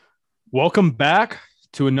Welcome back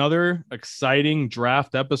to another exciting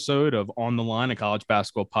draft episode of On the Line, a college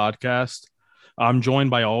basketball podcast. I'm joined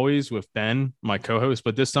by always with Ben, my co-host,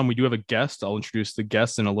 but this time we do have a guest. I'll introduce the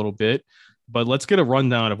guest in a little bit, but let's get a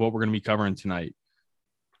rundown of what we're going to be covering tonight.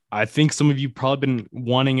 I think some of you probably been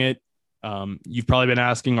wanting it. You've probably been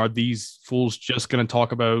asking, are these fools just going to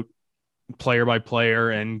talk about player by player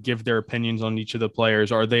and give their opinions on each of the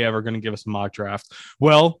players? Are they ever going to give us a mock draft?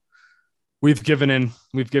 Well, we've given it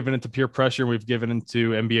to peer pressure. We've given it to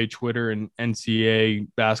NBA Twitter and NCAA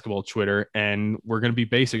basketball Twitter, and we're going to be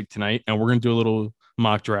basic tonight, and we're going to do a little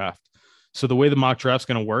mock draft. So the way the mock draft is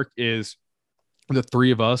going to work is the three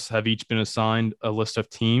of us have each been assigned a list of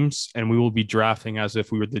teams, and we will be drafting as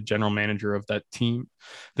if we were the general manager of that team.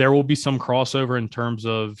 There will be some crossover in terms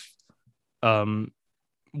of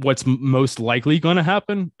what's most likely going to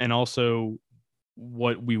happen, and also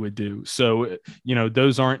what we would do. So,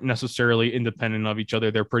 those aren't necessarily independent of each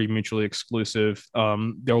other. They're pretty mutually exclusive.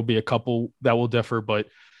 There will be a couple that will differ, but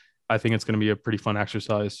I think it's going to be a pretty fun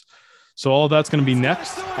exercise. So all of that's going to be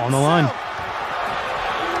next on the line.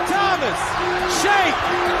 Thomas, shake,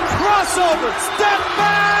 crossover, step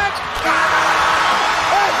back,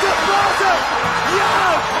 and deposit,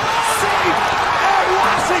 Young, safe, and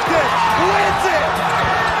Washington wins it.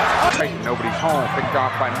 Nobody's home. Picked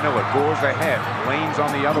off by Miller. Goes ahead. Lane's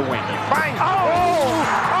on the other wing. He finds.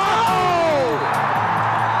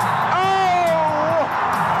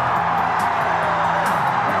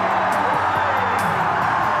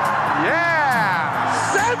 Yeah!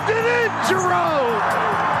 Send it in, Jerome!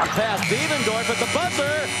 Past Devendorf at the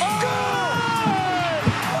buzzer.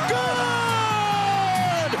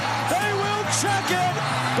 Good! They will check it,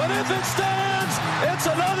 but if it stands, it's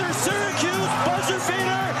another Syracuse buzzer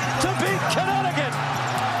beater to beat Connecticut.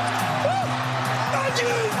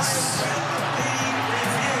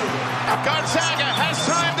 Gonzaga has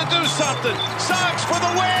time to do something. Sox for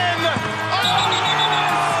the win. Oh,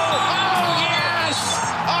 yes!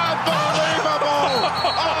 Unbelievable!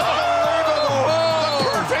 The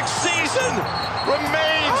perfect season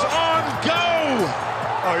remains on go.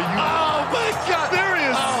 Are you? Oh my God! There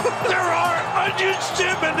is. There are onions,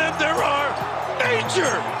 Jim, and then there are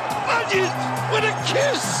major onions with a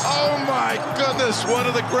kiss. Oh my goodness! One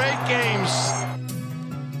of the great games.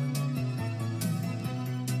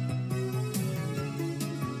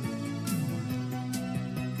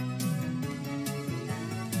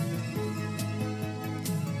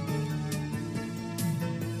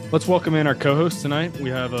 Let's welcome in our co-host tonight. We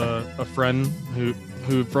have a friend who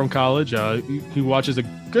from college who watches a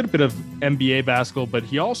good bit of NBA basketball, but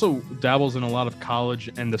he also dabbles in a lot of college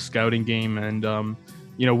and the scouting game. And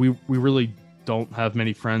we really don't have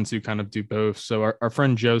many friends who kind of do both. So our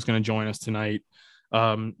friend Joe's going to join us tonight.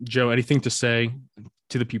 Joe, anything to say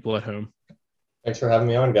to the people at home? Thanks for having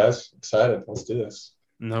me on, guys. Excited. Let's do this.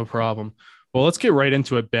 No problem. Well, let's get right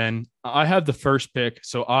into it, Ben. I have the first pick.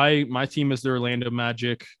 So my team is the Orlando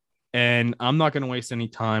Magic. And I'm not going to waste any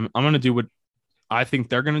time. I'm going to do what I think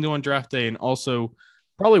they're going to do on draft day, and also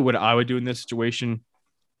probably what I would do in this situation.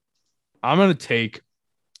 I'm going to take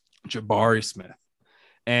Jabari Smith.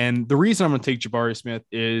 And the reason I'm going to take Jabari Smith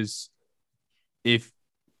is if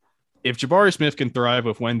Jabari Smith can thrive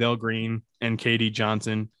with Wendell Green and KD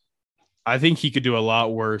Johnson, I think he could do a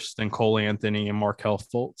lot worse than Cole Anthony and Markelle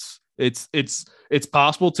Fultz. It's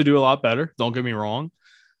possible to do a lot better. Don't get me wrong.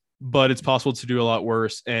 But it's possible to do a lot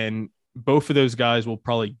worse. And both of those guys will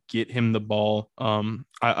probably get him the ball.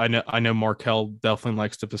 I know Markelle definitely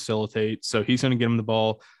likes to facilitate, so he's going to get him the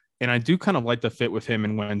ball. And I do kind of like the fit with him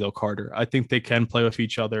and Wendell Carter. I think they can play with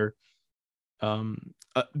each other.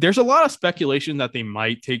 There's a lot of speculation that they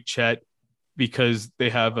might take Chet because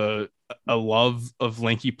they have a love of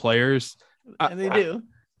lanky players. And they do.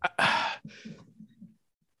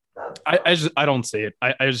 I don't see it.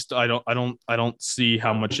 I don't see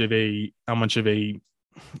how much of a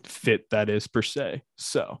fit that is per se.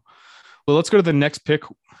 So, well, let's go to the next pick,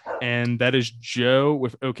 and that is Joe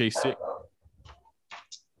with OKC.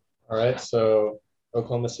 All right, so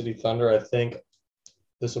Oklahoma City Thunder. I think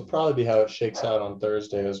this will probably be how it shakes out on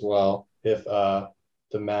Thursday as well. If the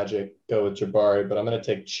Magic go with Jabari, but I'm going to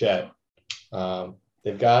take Chet.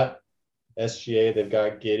 They've got SGA, they've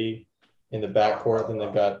got Giddey in the backcourt, then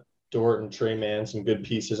they've got Dort and Trey Mann, some good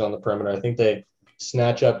pieces on the perimeter. I think they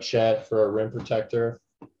snatch up Chet for a rim protector,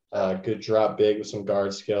 good drop big with some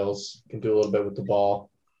guard skills, can do a little bit with the ball.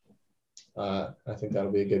 I think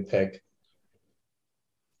that'll be a good pick.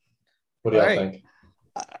 What do y'all think?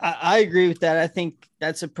 I agree with that. I think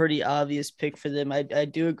that's a pretty obvious pick for them. I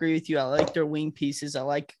do agree with you. I like their wing pieces. I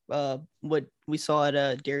like what we saw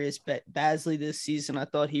at Darius Bazley this season. I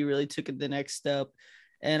thought he really took it the next step.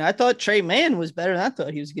 And I thought Trey Mann was better than I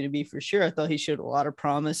thought he was going to be for sure. I thought he showed a lot of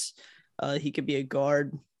promise. He could be a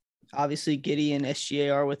guard. Obviously, Giddy and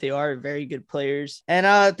SGA are what they are, very good players. And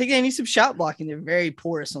I think they need some shot blocking. They're very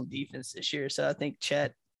porous on defense this year. So I think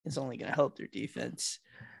Chet is only going to help their defense.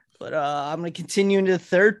 But I'm going to continue into the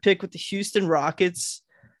third pick with the Houston Rockets.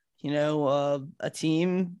 A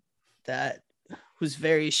team that was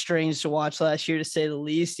very strange to watch last year, to say the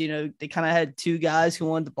least. They kind of had two guys who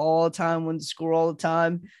wanted the ball all the time, wanted to score all the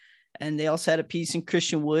time. And they also had a piece in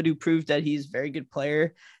Christian Wood who proved that he's a very good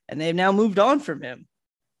player. And they've now moved on from him.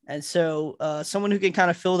 And so someone who can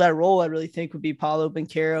kind of fill that role, I really think, would be Paolo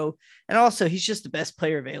Banchero. And also, he's just the best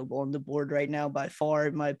player available on the board right now by far,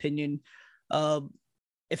 in my opinion.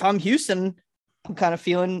 If I'm Houston, I'm kind of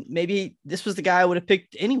feeling maybe this was the guy I would have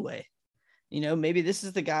picked anyway. Maybe this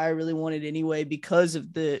is the guy I really wanted anyway because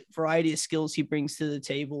of the variety of skills he brings to the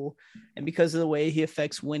table and because of the way he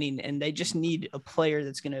affects winning. And they just need a player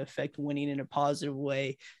that's going to affect winning in a positive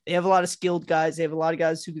way. They have a lot of skilled guys. They have a lot of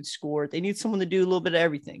guys who can score. They need someone to do a little bit of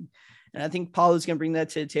everything. And I think Paulo's going to bring that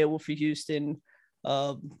to the table for Houston.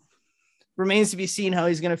 Remains to be seen how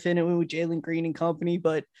he's going to fit in with Jalen Green and company,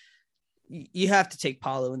 but you have to take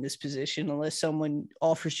Paolo in this position unless someone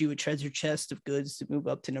offers you a treasure chest of goods to move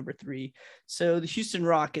up to number 3. So the Houston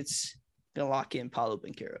Rockets going to lock in Paolo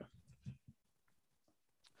Banchero.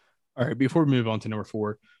 All right, before we move on to number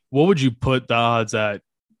 4, what would you put the odds at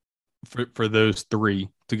for those 3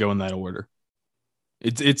 to go in that order?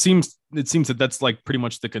 It seems that that's like pretty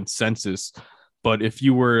much the consensus. But if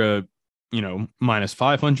you were minus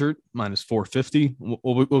 500, minus 450,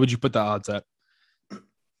 what would you put the odds at?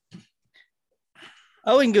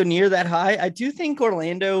 I wouldn't go near that high. I do think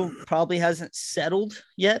Orlando probably hasn't settled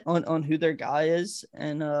yet on who their guy is.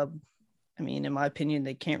 And in my opinion,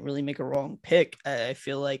 they can't really make a wrong pick. I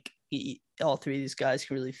feel like all 3 of these guys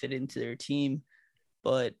can really fit into their team.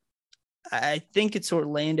 But I think it's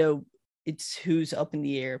Orlando. It's who's up in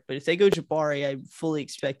the air. But if they go Jabari, I fully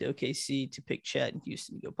expect OKC to pick Chet and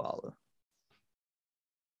Houston to go Paolo.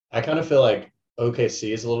 I kind of feel like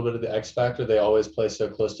OKC is a little bit of the X factor. They always play so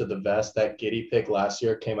close to the vest. That Giddy pick last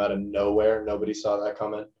year came out of nowhere. Nobody saw that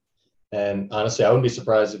coming. And honestly, I wouldn't be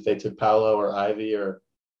surprised if they took Paolo or Ivy or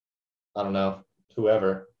I don't know,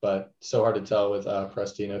 whoever. But so hard to tell with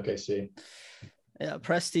Presti and OKC. Yeah,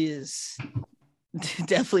 Presti is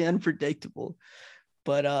definitely unpredictable.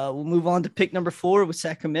 But we'll move on to pick number 4 with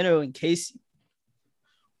Sacramento and Casey.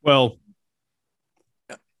 Well,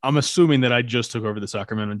 I'm assuming that I just took over the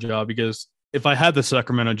Sacramento job because if I had the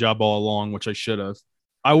Sacramento job all along, which I should have,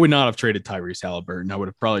 I would not have traded Tyrese Halliburton. I would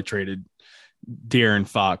have probably traded De'Aaron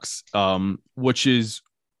Fox, which is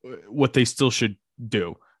what they still should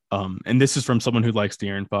do. And this is from someone who likes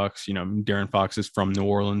De'Aaron Fox. De'Aaron Fox is from New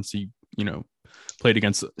Orleans. He, played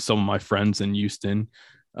against some of my friends in Houston.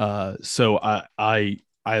 So I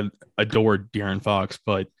adored De'Aaron Fox,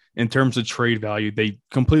 but in terms of trade value, they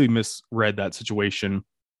completely misread that situation.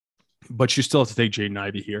 But you still have to take Jaden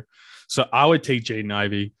Ivey here. So I would take Jaden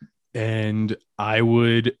Ivey, and I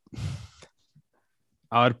would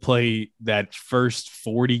play that first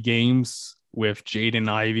 40 games with Jaden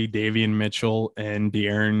Ivey, Davion Mitchell, and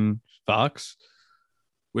De'Aaron Fox,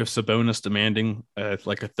 with Sabonis demanding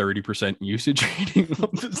like a 30% usage rating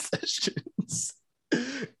of the sessions.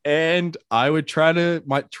 And I would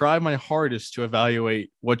try my hardest to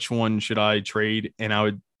evaluate which one should I trade, and I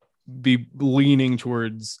would be leaning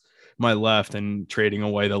towards my left and trading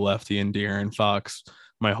away the lefty and De'Aaron Fox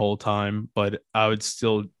my whole time, but I would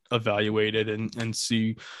still evaluate it and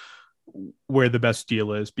see where the best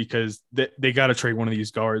deal is, because they got to trade one of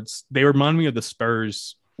these guards. They remind me of the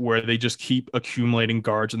Spurs, where they just keep accumulating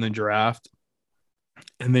guards in the draft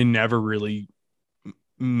and they never really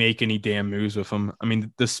make any damn moves with them. I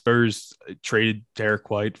mean, the Spurs traded Derek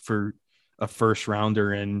White for a first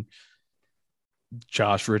rounder and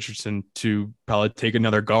Josh Richardson to probably take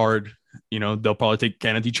another guard. They'll probably take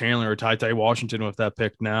Kennedy Chandler or Ty Washington with that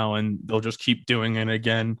pick now, and they'll just keep doing it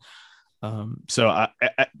again. So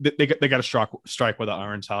they got to strike with the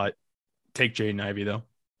iron's hot. Take Jaden Ivey though.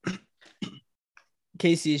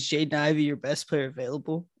 Casey, is Jaden Ivey your best player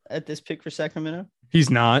available at this pick for Sacramento? He's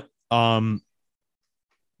not. But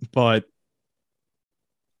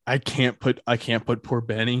I can't put poor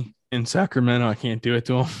Benny in Sacramento. I can't do it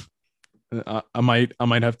to him. I might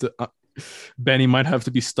have to. Benny might have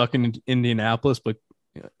to be stuck in Indianapolis, but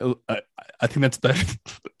I think that's better. I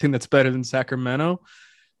think that's better than Sacramento.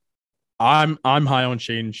 I'm high on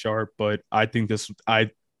Shaedon Sharpe, but I think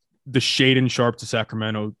the Shaedon Sharpe to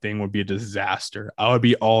Sacramento thing would be a disaster. I would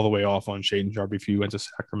be all the way off on Shaedon Sharpe if you went to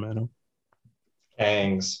Sacramento.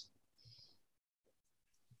 Kangs.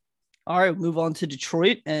 All right, move on to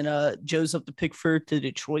Detroit, and Joe's up to pick for the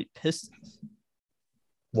Detroit Pistons.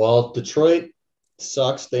 Well, Detroit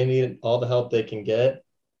sucks. They need all the help they can get,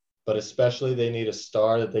 but especially they need a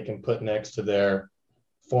star that they can put next to their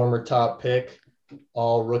former top pick,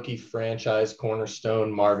 all rookie franchise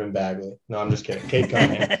cornerstone Marvin Bagley. No, I'm just kidding. Cade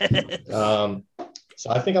Cunningham. So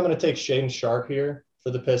I think I'm going to take Shaedon Sharpe here for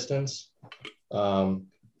the Pistons. Kind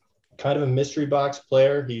of a mystery box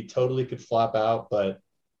player. He totally could flop out, but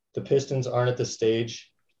the Pistons aren't at the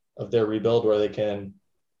stage of their rebuild where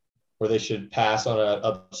they should pass on an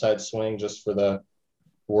upside swing just for the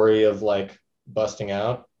worry of like busting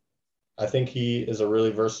out. I think he is a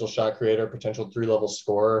really versatile shot creator, potential 3-level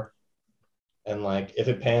scorer. And like, if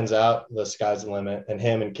it pans out, the sky's the limit, and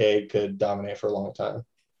him and Cade could dominate for a long time.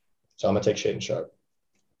 So I'm going to take Shaedon Sharpe.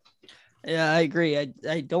 Yeah, I agree.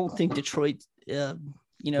 I don't think Detroit,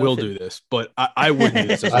 will do this, but I would do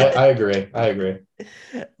this. I agree.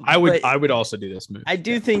 I would also do this move. I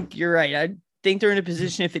do think you're right. I think they're in a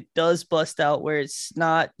position if it does bust out where it's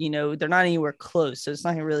not, they're not anywhere close. So it's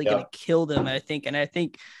not really going to kill them, I think. And I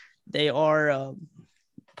think they are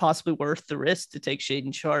possibly worth the risk to take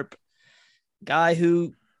Shaedon Sharpe, guy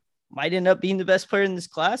who might end up being the best player in this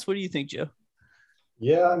class. What do you think, Joe?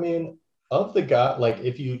 Yeah, I mean, of the guy, like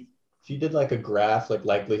if you did like a graph, like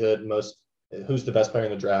likelihood, who's the best player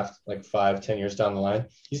in the draft, like 5-10 years down the line,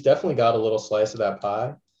 he's definitely got a little slice of that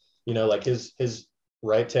pie. Like his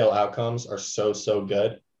right tail outcomes are so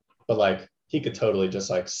good, but like he could totally just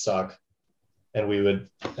like suck, and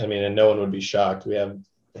and no one would be shocked.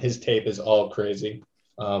 His tape is all crazy,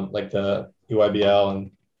 like the EYBL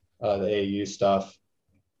and the AAU stuff.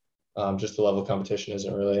 Just the level of competition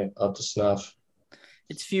isn't really up to snuff.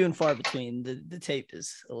 It's few and far between. The tape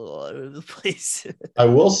is a little all over the place. I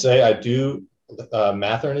will say I do.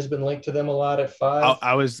 Mathurin has been linked to them a lot at 5.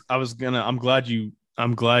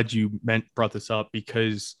 I'm glad you brought this up,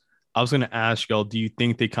 because I was gonna ask y'all, do you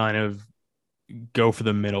think they kind of go for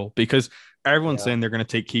the middle? Because everyone's saying they're gonna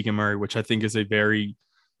take Keegan Murray, which I think is a very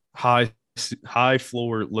high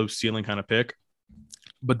floor, low ceiling kind of pick.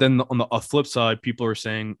 But then on the flip side, people are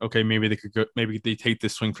saying, okay, maybe they take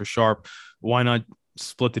this swing for Sharpe. Why not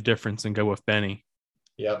split the difference and go with Benny?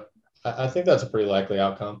 Yep. I think that's a pretty likely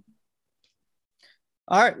outcome.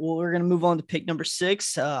 All right. Well, we're going to move on to pick number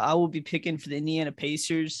 6. I will be picking for the Indiana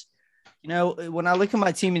Pacers. When I look at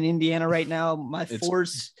my team in Indiana right now, my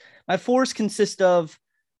fours consist of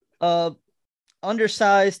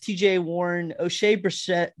undersized TJ Warren, O'Shea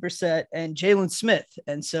Brissett, and Jalen Smith.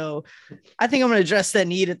 And so I think I'm going to address that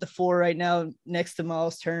need at the 4 right now next to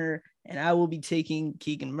Miles Turner, and I will be taking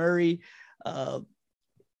Keegan Murray.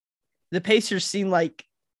 The Pacers seem like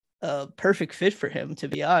a perfect fit for him, to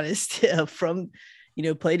be honest.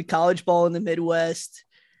 Played college ball in the Midwest.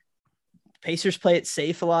 Pacers play it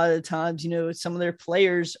safe a lot of the times. Some of their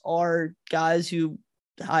players are guys who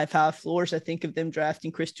have high floors. I think of them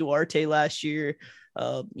drafting Chris Duarte last year,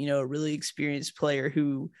 a really experienced player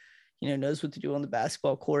who, knows what to do on the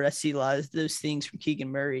basketball court. I see a lot of those things from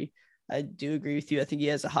Keegan Murray. I do agree with you. I think he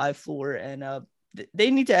has a high floor, and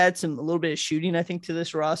they need to add a little bit of shooting, I think, to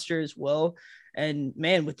this roster as well. And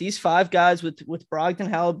man, with these 5 guys, with Brogdon,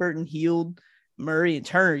 Halliburton, Hield, Murray, and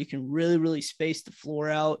Turner, you can really, really space the floor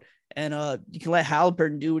out. And you can let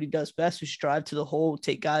Halliburton do what he does best, which is drive to the hole,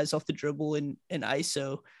 take guys off the dribble and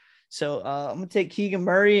ISO. So I'm going to take Keegan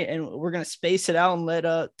Murray, and we're going to space it out and let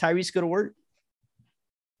Tyrese go to work.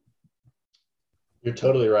 You're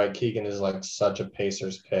totally right. Keegan is like such a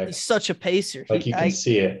Pacers pick. He's such a Pacer. Like you can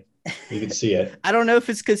see it. You can see it. I don't know if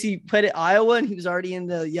it's because he played at Iowa and he was already in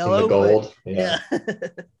the yellow. In the gold. Yeah.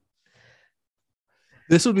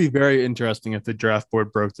 This would be very interesting if the draft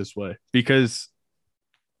board broke this way, because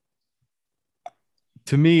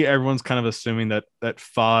to me, everyone's kind of assuming that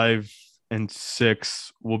 5 and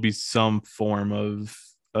 6 will be some form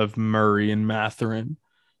of Murray and Mathurin.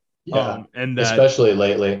 Yeah. And that, especially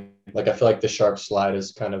lately, like I feel like the Sharpe slide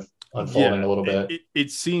is kind of unfolding a little bit.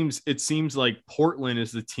 It seems like Portland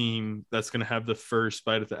is the team that's going to have the first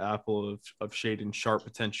bite at the apple of Shaedon Sharpe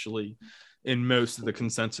potentially in most of the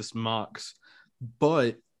consensus mocks.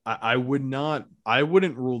 But I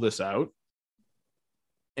wouldn't rule this out.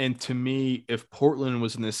 And to me, if Portland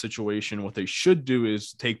was in this situation, what they should do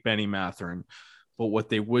is take Benny Mathurin. But what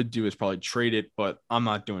they would do is probably trade it. But I'm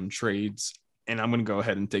not doing trades. And I'm going to go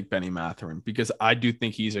ahead and take Benny Mathurin, because I do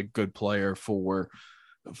think he's a good player for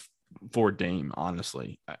Dame,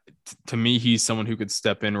 honestly. To me, he's someone who could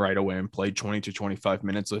step in right away and play 20 to 25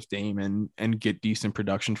 minutes with Dame and get decent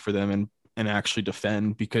production for them and actually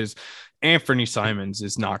defend, because Anthony Simons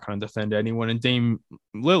is not going to defend anyone, and Dame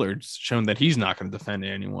Lillard's shown that he's not going to defend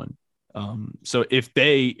anyone. So if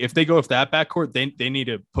they go with that backcourt, they need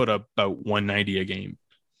to put up about 190 a game.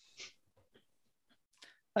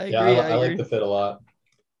 I agree. Yeah, I agree. like the fit a lot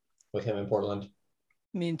with him in Portland.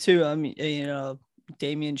 Me too. I mean,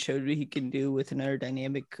 Damian showed what he can do with another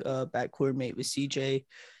dynamic backcourt mate with CJ.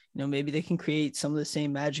 Maybe they can create some of the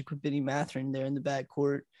same magic with Benny Mathurin there in the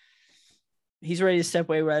backcourt. He's ready to step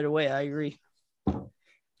away right away. I agree.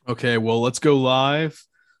 Okay, well, let's go live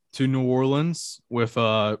to New Orleans with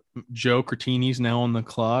Joe Cretini's now on the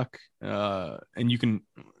clock. And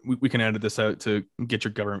we can edit this out to get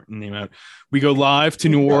your government name out. We go live to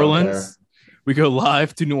New Orleans. We go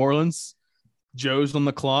live to New Orleans. Joe's on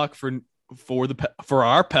the clock for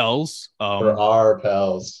our Pels. For our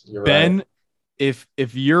Pels. You're Ben, right.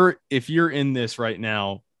 if you're in this right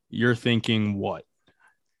now, you're thinking what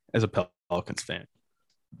as a Pelicans fan?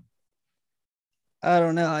 I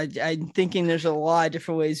don't know. I'm thinking there's a lot of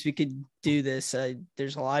different ways we could do this.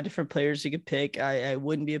 There's a lot of different players we could pick. I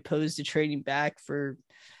wouldn't be opposed to trading back for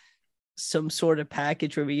some sort of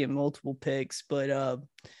package where we get multiple picks, but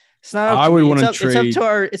it's not. I would want to trade.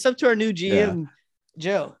 It's up to our new GM,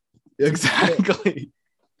 Joe. Exactly.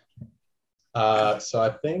 So I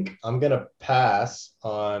think I'm gonna pass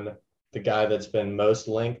on the guy that's been most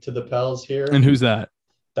linked to the Pels here. And who's that?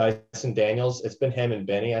 Dyson Daniels. It's been him and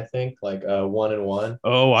Benny, I think, like 1-1.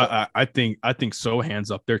 Oh, I think Sohan's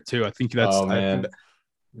up there too. I think that's. Oh man,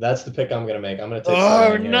 that's the pick I'm gonna make. I'm gonna take.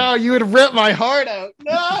 Oh no, you would rip my heart out.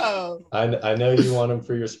 No. I know you want him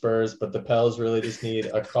for your Spurs, but the Pels really just need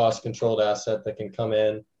a cross-controlled asset that can come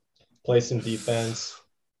in, play some defense,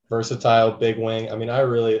 versatile big wing. I mean, I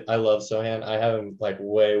love Sohan. I have him like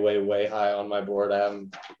way, way, way high on my board. I have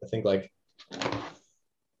him, I think, like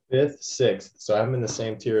 5th, 6th. So I'm in the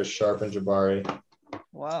same tier as Sharp and Jabari.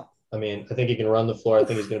 Wow. I mean, I think he can run the floor. I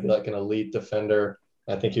think he's going to be like an elite defender.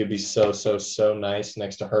 I think he would be so, so, so nice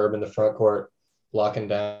next to Herb in the front court, locking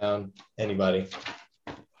down anybody.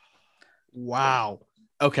 Wow.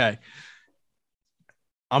 Okay.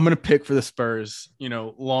 I'm going to pick for the Spurs,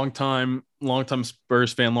 longtime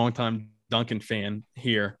Spurs fan, longtime Duncan fan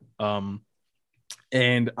here.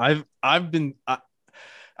 And I've been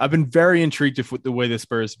very intrigued with the way the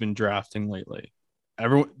Spurs have been drafting lately.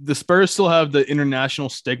 The Spurs still have the international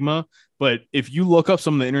stigma, but if you look up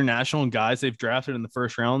some of the international guys they've drafted in the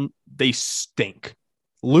first round, they stink.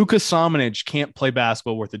 Lucas Samanic can't play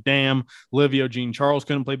basketball worth a damn. Livio Jean Charles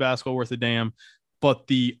couldn't play basketball worth a damn. But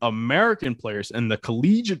the American players and the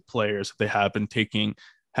collegiate players they have been taking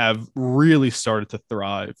have really started to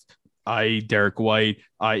thrive, i.e. Derek White,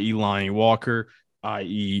 i.e. Lonnie Walker,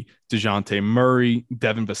 i.e. DeJounte Murray.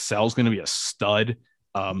 Devin Vassell's going to be a stud.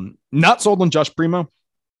 Not sold on Josh Primo.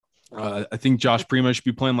 I think Josh Primo should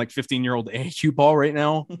be playing like 15-year-old AQ ball right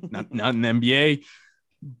now, not in the NBA,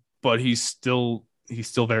 but he's still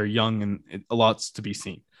very young and a lot's to be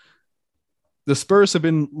seen. The Spurs have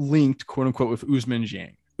been linked, quote unquote, with Ousmane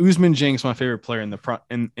Dieng. Ousmane Dieng is my favorite player in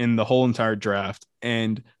the whole entire draft,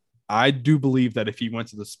 and I do believe that if he went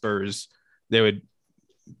to the Spurs, they would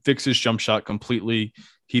fix his jump shot completely.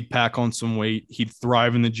 He'd pack on some weight. He'd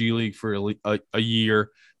thrive in the G League for a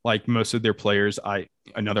year, like most of their players.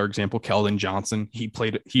 Another example, Keldon Johnson. He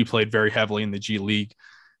played very heavily in the G League,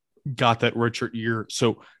 got that redshirt year.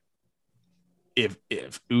 So if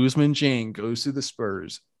Ousmane Dieng goes to the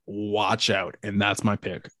Spurs, watch out, and that's my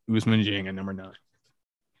pick. Ousmane Dieng at number 9.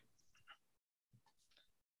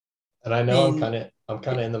 And I know I'm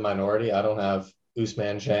kind of in the minority. I don't have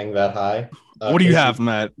Ousmane Dieng that high. What do you have,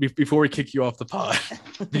 Matt? Before we kick you off the pod,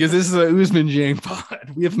 because this is a Ousmane Dieng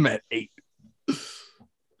pod. We have him at 8.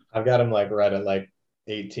 I've got him like right at like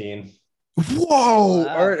 18. Whoa! Wow.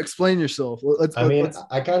 All right, explain yourself.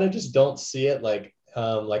 I kind of just don't see it like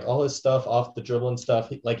all his stuff off the dribbling stuff.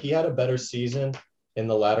 He had a better season in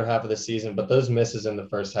the latter half of the season, but those misses in the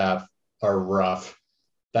first half are rough.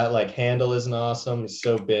 That like handle isn't awesome. He's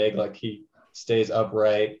so big, like he stays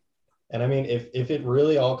upright. And I mean, if it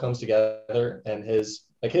really all comes together and his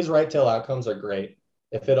right tail outcomes are great,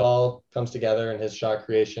 if it all comes together and his shot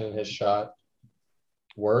creation and his shot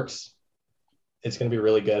works, it's going to be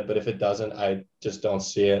really good. But if it doesn't, I just don't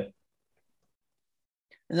see it.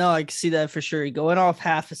 No, I can see that for sure. Going off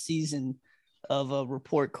half a season of a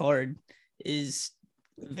report card is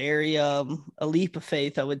very a leap of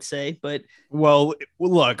faith, I would say. But well,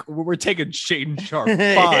 look, we're taking Shaedon Sharpe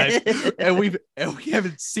 5, and we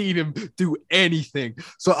haven't seen him do anything.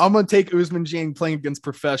 So I'm gonna take Ousmane Dieng playing against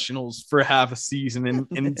professionals for half a season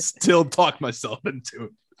and still talk myself into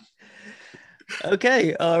it.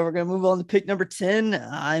 Okay, we're gonna move on to pick number 10.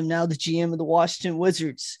 I'm now the GM of the Washington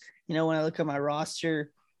Wizards. When I look at my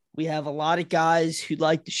roster, we have a lot of guys who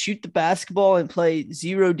like to shoot the basketball and play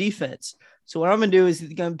zero defense. So what I'm going to do is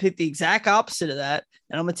going to pick the exact opposite of that.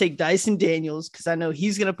 And I'm going to take Dyson Daniels because I know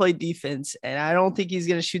he's going to play defense. And I don't think he's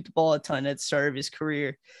going to shoot the ball a ton at the start of his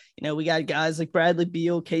career. We got guys like Bradley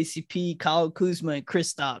Beal, KCP, Kyle Kuzma, and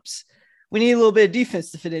Kristaps. We need a little bit of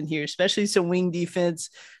defense to fit in here, especially some wing defense.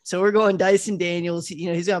 So we're going Dyson Daniels.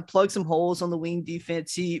 He's going to plug some holes on the wing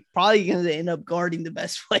defense. He probably going to end up guarding the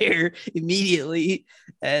best player immediately.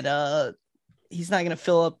 And he's not going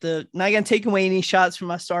to not going to take away any shots from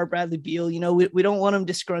my star Bradley Beal. We don't want him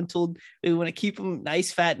disgruntled. We want to keep him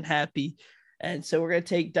nice, fat, and happy. And so we're going to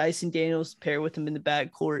take Dyson Daniels, pair with him in the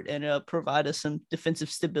backcourt, and provide us some defensive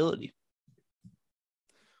stability.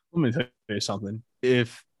 Let me tell you something.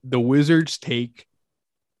 If the Wizards take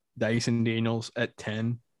Dyson Daniels at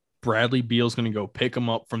 10, Bradley Beal's going to go pick him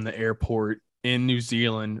up from the airport in New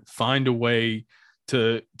Zealand, find a way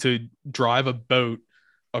to drive a boat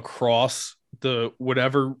across the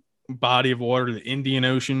whatever body of water, the Indian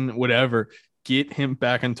Ocean, whatever, get him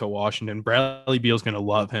back into Washington. Bradley Beal's going to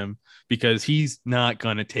love him because he's not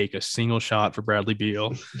going to take a single shot for Bradley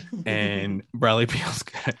Beal, and Bradley Beal's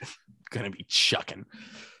going to be chucking.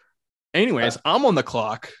 Anyways, I'm on the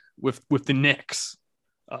clock with the Knicks.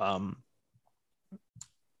 I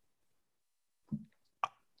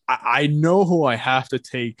know who I have to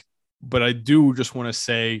take, but I do just want to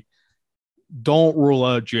say, don't rule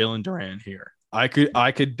out Jalen Duran here. I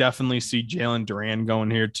could definitely see Jalen Duran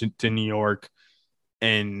going here to New York,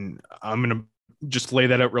 and I'm gonna just lay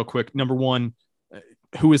that out real quick. Number one,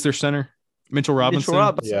 who is their center? Mitchell Robinson.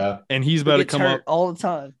 Yeah, and he's about to come up all the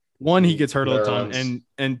time. One, he gets hurt all the time,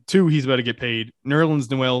 and two, he's about to get paid.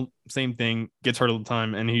 Nerlens Noel, same thing, gets hurt all the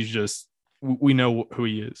time, and he's just, we know who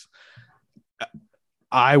he is.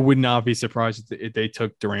 I would not be surprised if they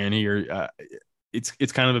took Durant here.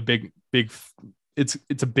 It's kind of a big it's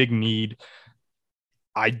a big need.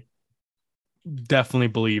 I definitely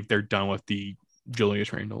believe they're done with the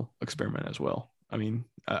Julius Randle experiment as well. I mean,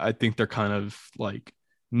 I think they're kind of like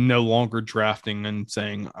no longer drafting and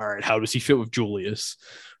saying, all right, how does he fit with Julius?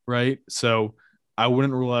 Right. So I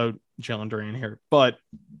wouldn't rule out Jalen Duran here, but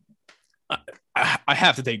I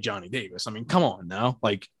have to take Johnny Davis. I mean, come on now.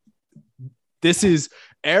 Like, this is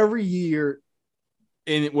every year,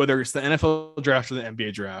 in whether it's the NFL draft or the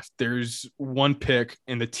NBA draft, there's one pick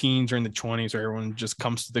in the teens or in the 20s where everyone just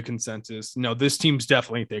comes to the consensus. No, this team's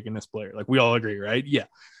definitely taking this player. Like, we all agree, right? Yeah.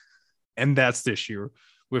 And that's this year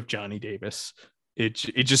with Johnny Davis. It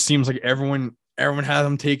just seems like everyone has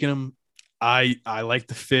him taking him. I like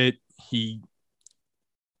the fit. He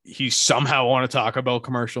somehow on a Taco Bell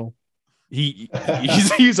commercial. He's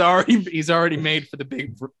already made for the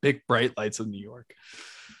big bright lights of New York.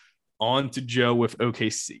 On to Joe with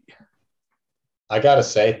OKC. I gotta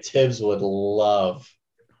say, Tibbs would love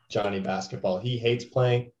Johnny basketball. He hates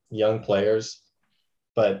playing young players,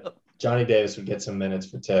 but Johnny Davis would get some minutes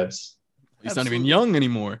for Tibbs. He's not even young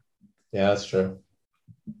anymore. Yeah, that's true.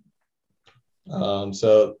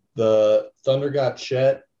 So the Thunder got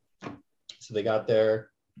Chet. So they got their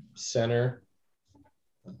center.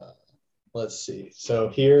 Let's see. So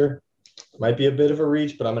here might be a bit of a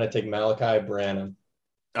reach, but I'm going to take Malachi Branham.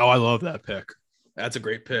 Oh, I love that pick. That's a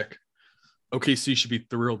great pick. OKC should be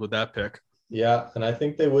thrilled with that pick. Yeah, and I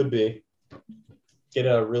think they would be. Get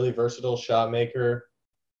a really versatile shot maker,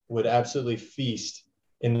 would absolutely feast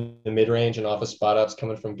in the mid-range and off of spot-ups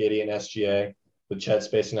coming from Giddey and SGA with Chet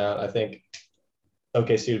spacing out. I think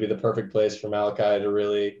OKC would be the perfect place for Malachi to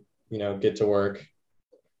really, get to work.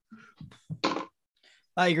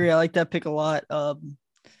 I agree. I like that pick a lot.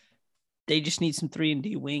 They just need some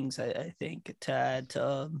 3-and-D wings, I think, to add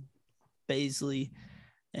to Bazley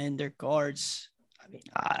and their guards. I mean,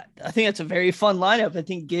 I think that's a very fun lineup. I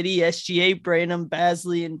think Giddey, SGA, Branham,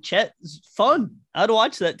 Bazley, and Chet is fun. I'd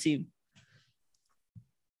watch that team.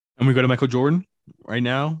 And we go to Michael Jordan right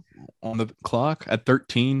now on the clock at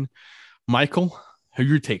 13. Michael, who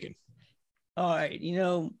you're taking? All right.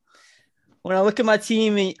 When I look at my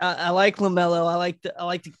team, I like LaMelo. I like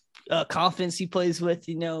the confidence he plays with.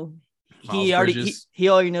 He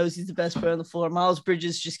already knows he's the best player on the floor. Miles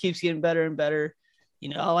Bridges just keeps getting better and better.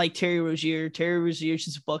 I like Terry Rozier. Terry Rozier's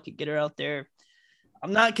just a bucket getter out there.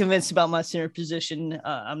 I'm not convinced about my center position.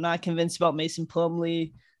 I'm not convinced about Mason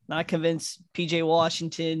Plumlee. Not convinced PJ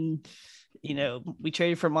Washington. We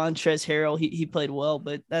traded for Montrezl Harrell. He played well,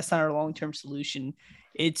 but that's not our long-term solution.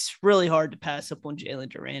 It's really hard to pass up on Jalen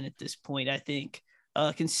Duran at this point, I think.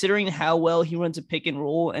 Considering how well he runs a pick and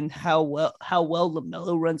roll and how well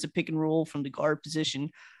LaMelo runs a pick and roll from the guard position,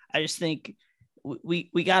 I just think we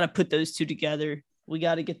got to put those two together. We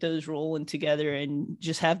got to get those rolling together and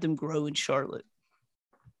just have them grow in Charlotte.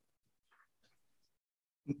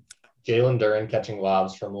 Jalen Duren catching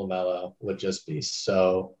lobs from LaMelo would just be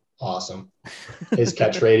so awesome. His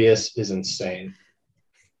catch radius is insane.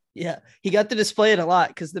 Yeah, he got to display it a lot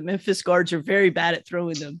because the Memphis guards are very bad at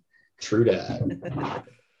throwing them. True that.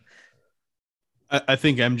 I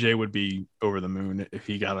think MJ would be over the moon if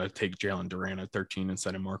he got to take Jalen Duren at 13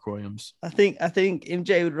 instead of Mark Williams. I think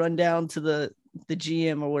MJ would run down to the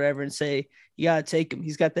GM or whatever and say, "You gotta take him.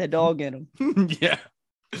 He's got that dog in him." Yeah,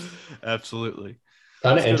 absolutely.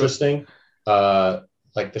 Kind of interesting.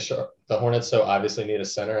 Like the Hornets so obviously need a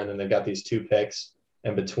center, and then they've got these 2 picks,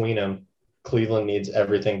 and between them, Cleveland needs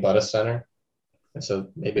everything but a center, and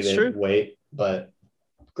so maybe they wait. But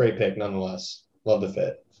great pick nonetheless. Love the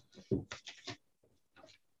fit.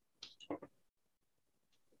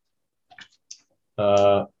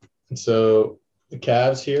 And so the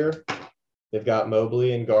Cavs here, they've got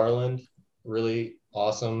Mobley and Garland, really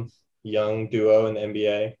awesome young duo in the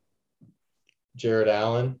NBA. Jared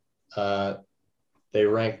Allen, they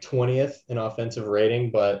ranked 20th in offensive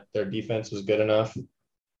rating, but their defense was good enough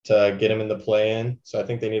to get him in the play-in. So I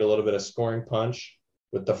think they need a little bit of scoring punch.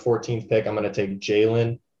 With the 14th pick, I'm going to take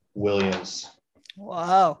Jalen Williams.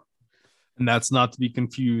 Wow. And that's not to be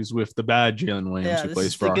confused with the bad Jalen Williams who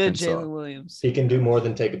plays for Arkansas. Good Jalen Williams. He can do more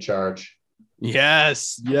than take a charge.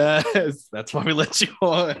 Yes. That's why we let you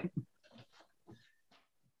on.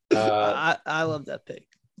 I love that pick.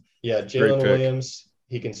 Yeah, Jalen Williams,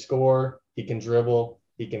 he can score, he can dribble,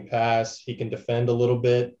 he can pass, he can defend a little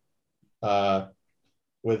bit.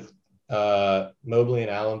 With Mobley and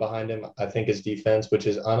Allen behind him, I think his defense, which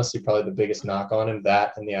is honestly probably the biggest knock on him,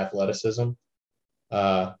 that and the athleticism,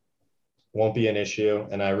 won't be an issue.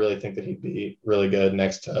 And I really think that he'd be really good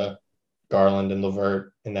next to Garland and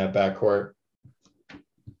LeVert in that backcourt.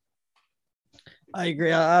 I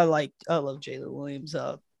agree. I love Jalen Williams.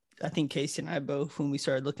 I think Casey and I both, when we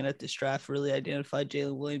started looking at this draft, really identified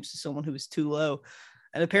Jalen Williams as someone who was too low.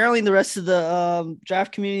 And apparently the rest of the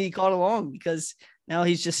draft community caught along because now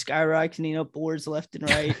he's just skyrocketing up boards left and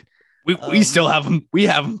right. We still have him. We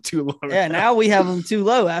have him too low. Yeah, now we have him too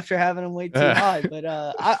low after having him way too high. But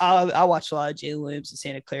I watched a lot of Jalen Williams in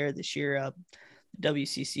Santa Clara this year.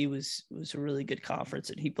 WCC was a really good conference,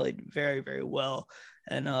 and he played very, very well.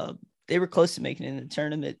 And they were close to making it in the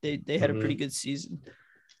tournament. They had a pretty good season.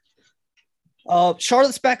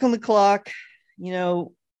 Charlotte's back on the clock. You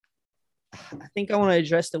know, I think I want to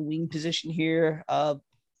address the wing position here.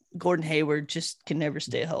 Gordon Hayward just can never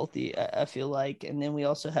stay healthy, I feel like. And then we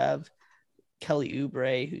also have Kelly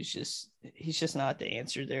Oubre, he's just not the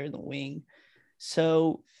answer there in the wing.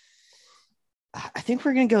 So I think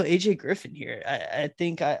we're going to go AJ Griffin here. I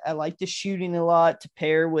think I like the shooting a lot to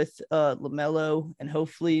pair with LaMelo, and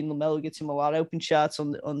hopefully LaMelo gets him a lot of open shots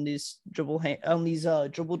on these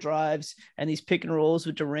dribble drives and these pick and rolls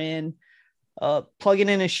with Duran. Plugging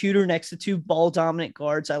in a shooter next to 2 ball dominant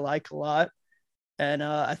guards, I like a lot. And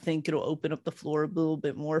I think it'll open up the floor a little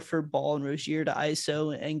bit more for Ball and Rozier to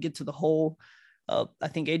ISO and get to the hole. I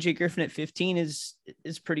think AJ Griffin at 15 is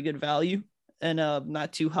pretty good value and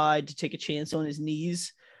not too high to take a chance on his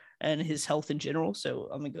knees and his health in general. So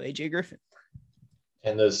I'm going to go AJ Griffin.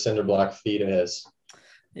 And those cinder block feet of his.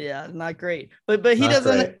 Yeah, not great. But he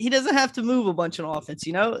doesn't have to move a bunch on offense,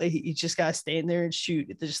 you know? He just got to stand there and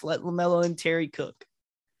shoot. Just let LaMelo and Terry cook.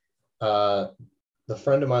 The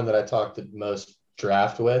friend of mine that I talked the most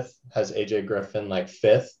draft with has AJ Griffin like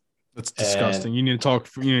 5th. That's disgusting. You need to talk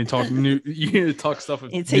stuff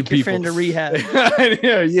with you take your people. Friend to rehab.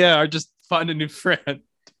 yeah, or just find a new friend.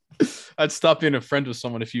 I'd stop being a friend with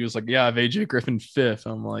someone if he was like, yeah, I have AJ Griffin 5th.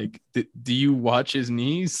 I'm like, do you watch his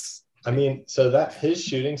knees? I mean, so that his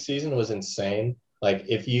shooting season was insane. Like,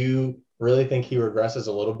 if you really think he regresses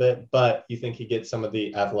a little bit, but you think he gets some of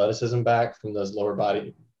the athleticism back from those lower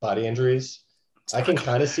body injuries, I can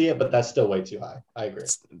kind of see it, but that's still way too high. I agree.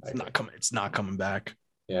 It's not coming back.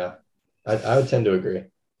 Yeah, I would tend to agree.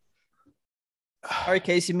 All right,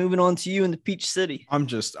 Casey, moving on to you in the Peach City. I'm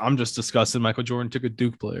just disgusted Michael Jordan took a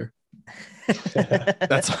Duke player.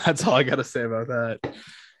 That's all I got to say about that.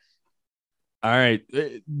 All right,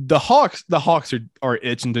 the Hawks are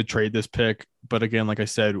itching to trade this pick, but again, like I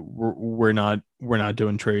said, we're not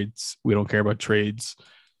doing trades. We don't care about trades.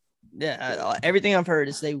 Yeah, everything I've heard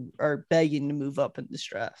is they are begging to move up in this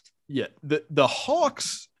draft. Yeah, the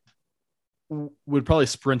Hawks would probably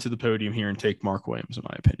sprint to the podium here and take Mark Williams, in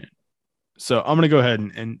my opinion. So I'm gonna go ahead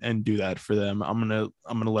and do that for them. I'm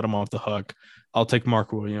gonna let them off the hook. I'll take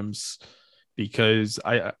Mark Williams because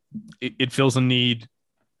it fills a need.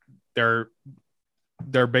 They're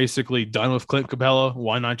basically done with Clint Capella.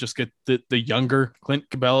 Why not just get the younger Clint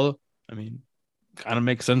Capella? I mean, kind of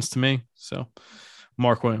makes sense to me. So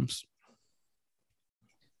Mark Williams.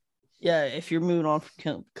 Yeah, if you're moving on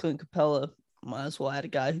from Clint Capella, might as well add a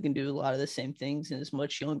guy who can do a lot of the same things and is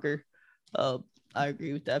much younger. Uh, I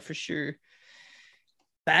agree with that for sure.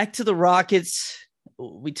 Back to the Rockets.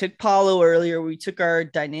 We took Paulo earlier. We took our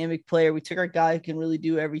dynamic player. We took our guy who can really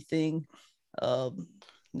do everything.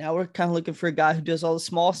 Now we're kind of looking for a guy who does all the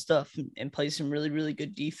small stuff and plays some really, really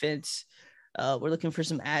good defense. We're looking for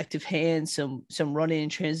some active hands, some running in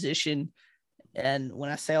transition. And when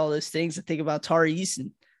I say all those things, I think about Tari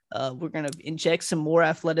Eason. We're gonna inject some more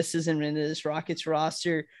athleticism into this Rockets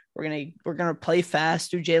roster. We're gonna play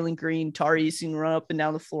fast through Jalen Green, Tari Eason, run up and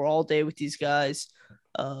down the floor all day with these guys.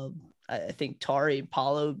 I think Tari and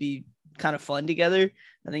Paulo would be kind of fun together.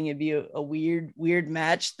 I think it'd be a weird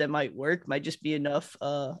match that might work. Might just be enough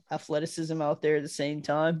athleticism out there at the same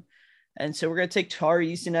time. And so we're gonna take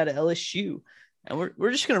Tari Eason out of LSU, and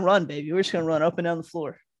we're just gonna run, baby. We're just gonna run up and down the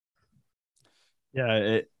floor.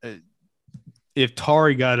 Yeah, if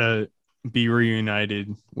Tari got to be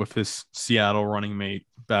reunited with his Seattle running mate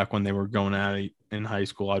back when they were going at it in high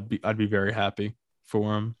school, I'd be very happy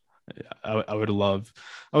for him. I would love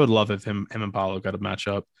if him and Paulo got a match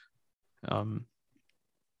up.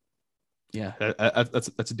 Yeah,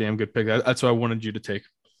 that's a damn good pick. That's what I wanted you to take.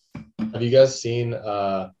 Have you guys seen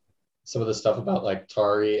some of the stuff about like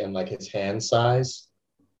Tari and like his hand size?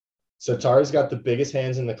 So Tari's got the biggest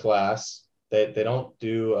hands in the class. They don't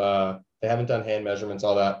do they haven't done hand measurements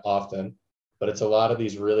all that often, but it's a lot of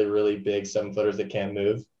these really, really big 7-footers that can't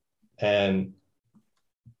move. And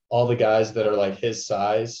all the guys that are like his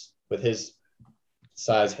size with his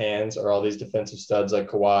size hands are all these defensive studs like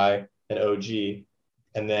Kawhi and OG.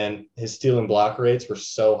 And then his steal and block rates were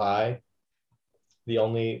so high. The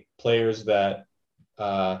only players that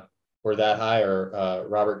were that high are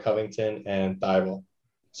Robert Covington and Thibault.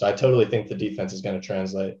 So I totally think the defense is going to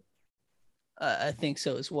translate. I think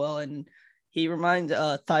so as well. And he reminds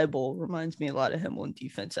Thibault reminds me a lot of him on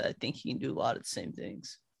defense. I think he can do a lot of the same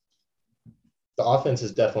things. The offense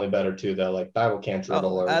is definitely better too, though. Like Thibault can't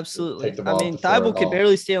dribble or absolutely. take the ball. I mean, Thibault could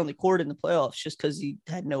barely stay on the court in the playoffs just because he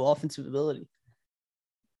had no offensive ability.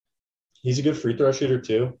 He's a good free throw shooter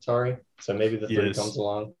too, Tari. So maybe the three comes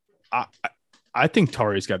along. I think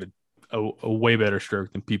Tari's got a way better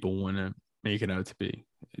stroke than people want to make it out to be.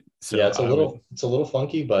 So yeah, it's a little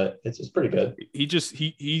funky, but it's pretty good.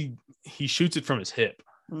 He shoots it from his hip.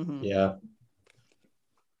 Mm-hmm. Yeah.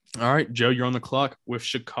 All right, Joe, you're on the clock with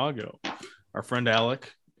Chicago. Our friend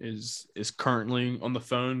Alec is currently on the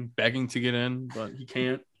phone begging to get in, but he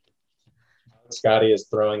can't. Scotty is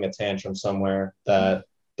throwing a tantrum somewhere that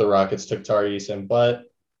the Rockets took Tari Eason, but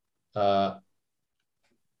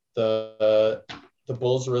the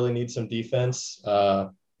Bulls really need some defense.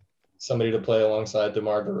 Somebody to play alongside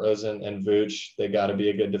DeMar DeRozan and Vooch. They got to be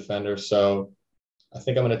a good defender. So I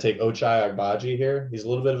think I'm going to take Ochai Agbaji here. He's a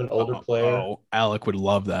little bit of an older player. Oh, Alec would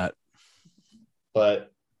love that.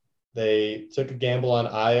 But they took a gamble on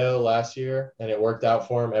Io last year, and it worked out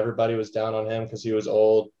for him. Everybody was down on him because he was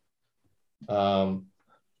old. So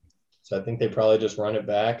I think they probably just run it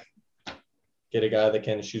back, get a guy that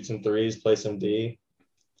can shoot some threes, play some D,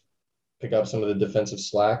 pick up some of the defensive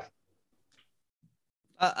slack.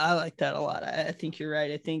 I like that a lot. I think you're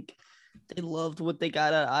right. I think they loved what they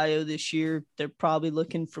got at Io this year. They're probably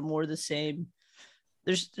looking for more of the same.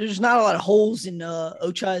 There's not a lot of holes in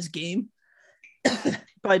Ochai's game.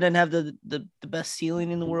 Probably doesn't have the best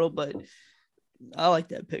ceiling in the world, but I like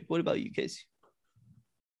that pick. What about you, Casey?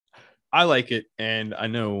 I like it, and I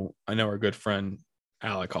know our good friend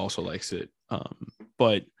Alec also likes it.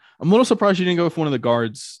 But I'm a little surprised you didn't go with one of the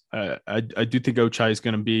guards. I do think Ochai is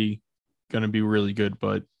going to be really good,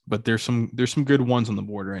 but there's some good ones on the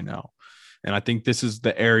board right now, and I think this is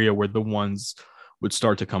the area where the ones would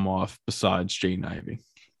start to come off besides Jaden Ivey.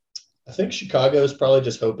 I think Chicago is probably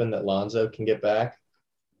just hoping that Lonzo can get back,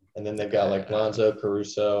 and then they've got like Lonzo,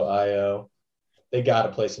 Caruso, Io. They got to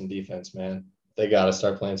play some defense, man. They got to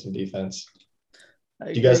start playing some defense.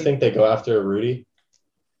 Do you guys think they go after Rudy?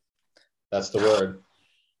 That's the word.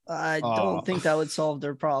 I don't think that would solve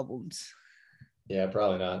their problems. Yeah,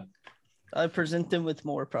 probably not. I'd present them with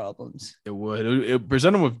more problems. It would. It would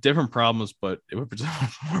present them with different problems, but it would present them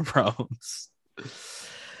with more problems.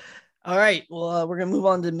 All right. Well, we're going to move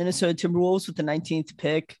on to Minnesota Timberwolves with the 19th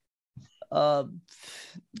pick.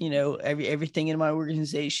 Everything in my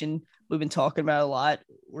organization we've been talking about a lot.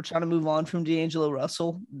 We're trying to move on from D'Angelo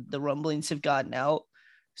Russell. The rumblings have gotten out.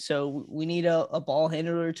 So we need a ball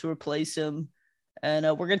handler to replace him. And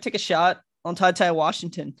we're going to take a shot on Ty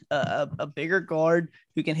Washington, a bigger guard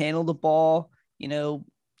who can handle the ball, a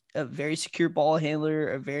very secure ball handler,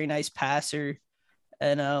 a very nice passer.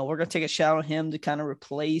 And we're going to take a shot on him to kind of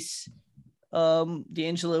replace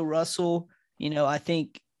D'Angelo Russell. I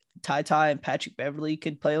think Ty and Patrick Beverly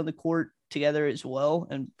could play on the court together as well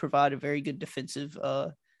and provide a very good defensive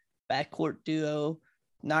backcourt duo.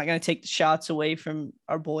 Not going to take the shots away from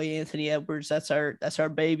our boy Anthony Edwards. That's our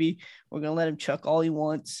baby. We're going to let him chuck all he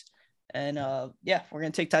wants. And we're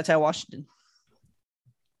going to take Ty Washington.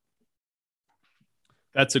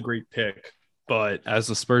 That's a great pick. But as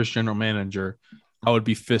the Spurs general manager, I would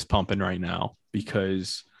be fist pumping right now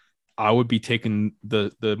because I would be taking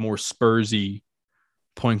the more Spursy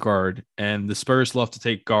point guard. And the Spurs love to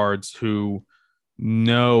take guards who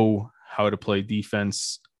know how to play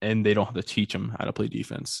defense and they don't have to teach them how to play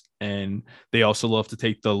defense. And they also love to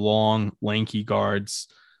take the long, lanky guards.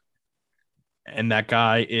 And that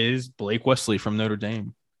guy is Blake Wesley from Notre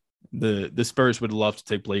Dame. The Spurs would love to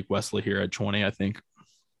take Blake Wesley here at 20, I think.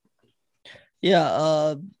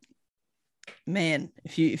 Yeah, man,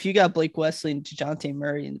 if you got Blake Wesley and DeJounte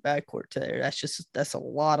Murray in the backcourt there, that's a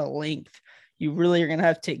lot of length. You really are going to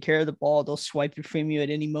have to take care of the ball. They'll swipe it from you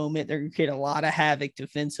at any moment. They're going to create a lot of havoc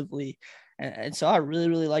defensively. And so I really,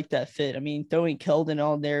 really like that fit. I mean, throwing Keldon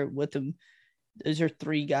on there with them, those are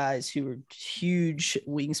three guys who are huge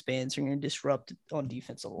wingspans. Are going to disrupt on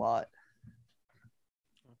defense a lot.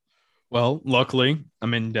 Well, luckily,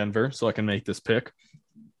 I'm in Denver, so I can make this pick.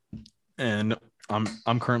 And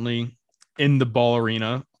I'm currently in the Ball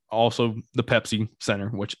Arena, also the Pepsi Center,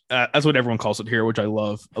 which that's what everyone calls it here, which I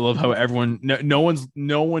love. I love how everyone no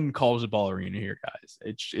one calls it Ball Arena here, guys.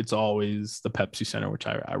 It's always the Pepsi Center, which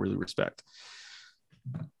I really respect.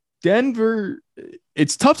 Denver,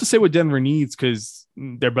 it's tough to say what Denver needs because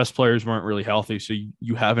their best players weren't really healthy, so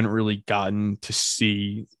you haven't really gotten to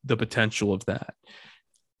see the potential of that.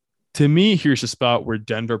 To me, here's a spot where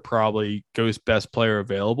Denver probably goes best player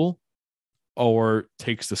available or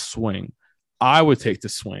takes the swing. I would take the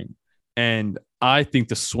swing. And I think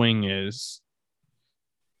the swing is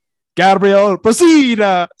Gabriel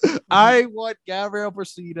Procida. I want Gabriel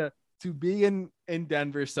Procida to be in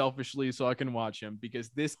Denver selfishly so I can watch him because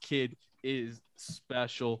this kid is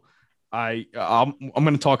special. I'm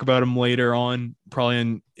going to talk about him later on,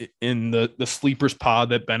 probably in the Sleepers pod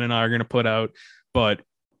that Ben and I are going to put out. But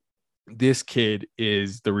this kid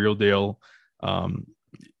is the real deal. I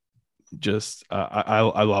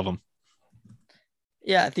love him.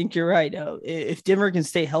 Yeah, I think you're right. If Denver can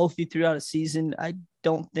stay healthy throughout a season, I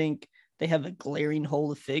don't think they have a glaring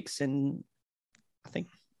hole to fix, and I think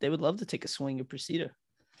they would love to take a swing at Procida.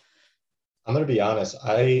 I'm going to be honest.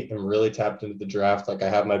 I am really tapped into the draft. Like I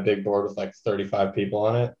have my big board with like 35 people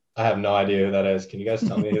on it. I have no idea who that is. Can you guys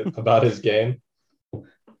tell me about his game?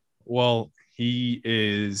 Well, he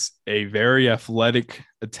is a very athletic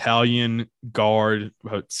Italian guard,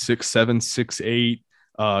 about 6'7",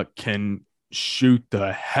 6'8", can shoot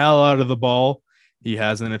the hell out of the ball. He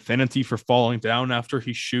has an affinity for falling down after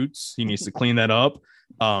he shoots. He needs to clean that up.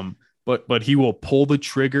 But he will pull the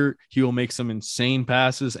trigger. He will make some insane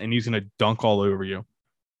passes, and he's going to dunk all over you.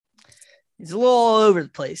 He's a little all over the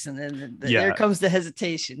place, and then there comes the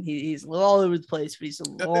hesitation. He's a little all over the place, but he's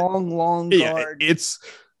a long guard. It's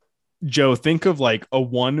Joe. Think of like a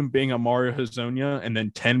 1 being a Mario Hezonja, and then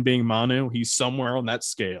 10 being Manu. He's somewhere on that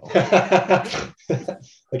scale.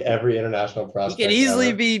 Like every international prospect. He could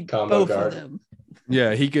easily be both guard. Of them.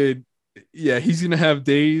 Yeah, he could. Yeah, he's gonna have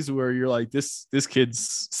days where you're like, this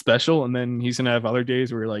kid's special, and then he's gonna have other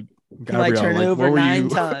days where you're like, Gabriel, he might turn over 9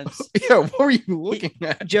 times. Yeah, what were you looking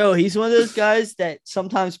at? Joe, he's one of those guys that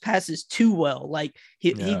sometimes passes too well. Like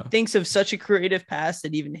he thinks of such a creative pass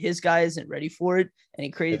that even his guy isn't ready for it, and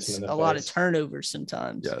it creates a lot of turnovers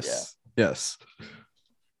sometimes. Yes.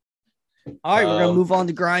 All right, we're gonna move on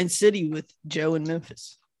to Grind City with Joe in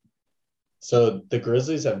Memphis. So the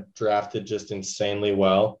Grizzlies have drafted just insanely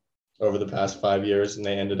well over the past 5 years, and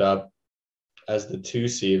they ended up as the 2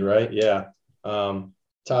 seed, right? Yeah.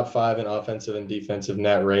 Top 5 in offensive and defensive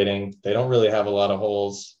net rating. They don't really have a lot of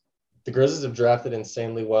holes. The Grizzlies have drafted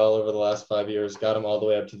insanely well over the last 5 years, got them all the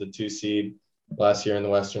way up to the 2 seed last year in the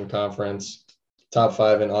Western Conference. Top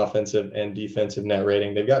 5 in offensive and defensive net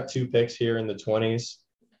rating. They've got 2 picks here in the 20s.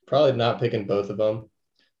 Probably not picking both of them,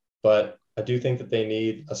 but I do think that they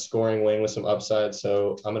need a scoring wing with some upside.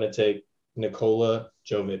 So I'm going to take Nikola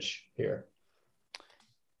Jovic here.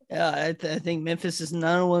 Yeah, I think Memphis is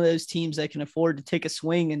not one of those teams that can afford to take a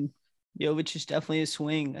swing, and Jovic is definitely a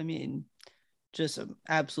swing. I mean, just an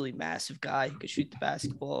absolutely massive guy who could shoot the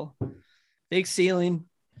basketball. Big ceiling.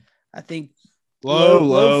 I think low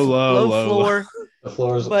floor. The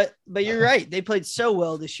floor is... But you're right. They played so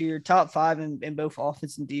well this year. Top 5 in both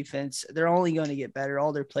offense and defense. They're only going to get better.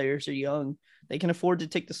 All their players are young. They can afford to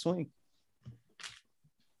take the swing.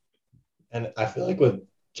 And I feel like with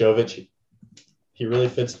Jovic, he really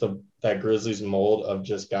fits that Grizzlies mold of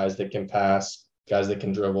just guys that can pass, guys that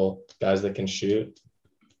can dribble, guys that can shoot.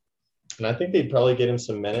 And I think they'd probably get him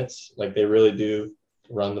some minutes. Like they really do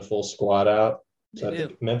run the full squad out. So I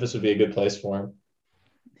think Memphis would be a good place for him.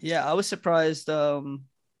 Yeah, I was surprised that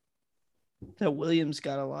Williams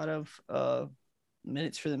got a lot of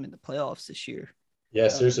minutes for them in the playoffs this year. Yeah,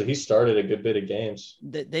 seriously, he started a good bit of games.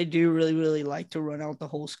 They do really, really like to run out the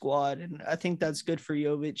whole squad, and I think that's good for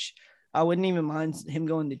Jovic. I wouldn't even mind him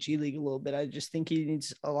going to G League a little bit. I just think he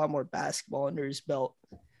needs a lot more basketball under his belt.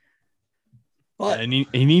 But and he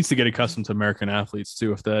needs to get accustomed to American athletes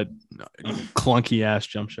too, if that clunky ass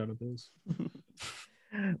jump shot of his.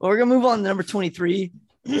 Well, we're gonna move on to number 23.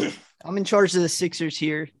 I'm in charge of the Sixers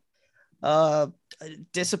here. A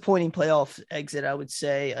disappointing playoff exit, I would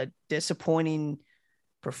say. A disappointing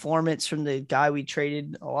performance from the guy we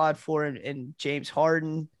traded a lot for, and James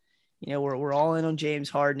Harden. You know, we're all in on James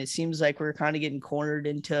Harden. It seems like we're kind of getting cornered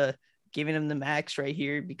into giving him the max right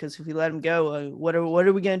here, because if we let him go, what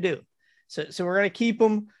are we gonna do? So we're gonna keep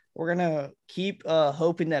him. We're gonna keep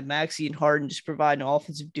hoping that Maxey and Harden just provide an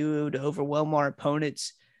offensive duo to overwhelm our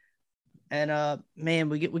opponents. And man,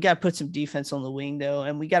 we got to put some defense on the wing though,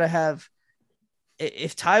 and we got to have.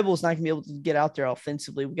 If Tybalt's not gonna be able to get out there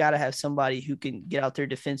offensively, we got to have somebody who can get out there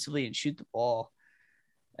defensively and shoot the ball.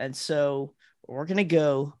 And so we're gonna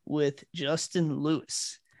go with Justin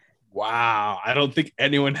Lewis. Wow, I don't think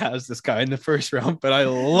anyone has this guy in the first round, but I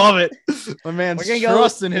love it. My man's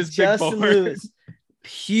trusting his big Justin Lewis.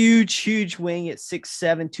 Huge wing at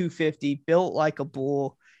 6'7", 250, built like a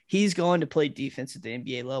bull. He's going to play defense at the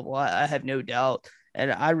NBA level. I have no doubt. And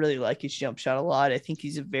I really like his jump shot a lot. I think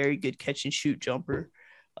he's a very good catch and shoot jumper.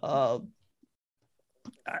 I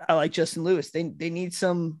like Justin Lewis. They need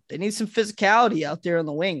some physicality out there on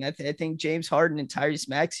the wing. I think James Harden and Tyrese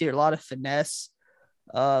Maxey are a lot of finesse.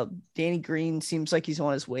 Danny Green seems like he's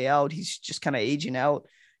on his way out. He's just kind of aging out.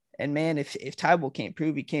 And man, if Tybalt can't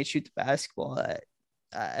prove he can't shoot the basketball,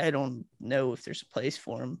 I don't know if there's a place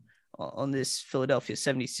for him on this Philadelphia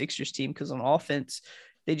 76ers team, because on offense,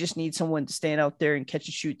 they just need someone to stand out there and catch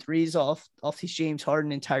and shoot threes off these James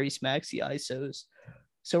Harden and Tyrese Maxey ISOs.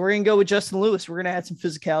 So we're going to go with Justin Lewis. We're going to add some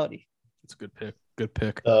physicality. That's a good pick. Good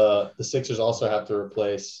pick. The Sixers also have to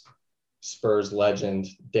replace Spurs legend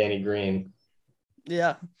Danny Green.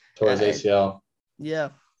 Yeah. Towards ACL. Yeah.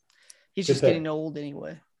 He's just getting old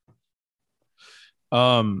anyway.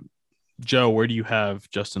 Joe, where do you have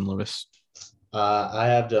Justin Lewis? I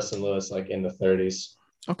have Justin Lewis like in the 30s.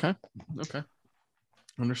 Okay.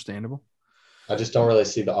 Understandable. I just don't really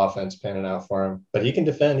see the offense panning out for him, but he can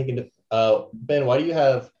defend. Ben, why do you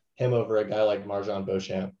have him over a guy like Marjon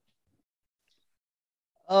Beauchamp?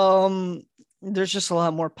 There's just a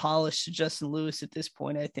lot more polish to Justin Lewis at this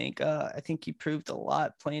point. I think he proved a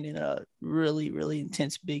lot playing in a really, really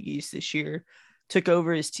intense Big East this year. Took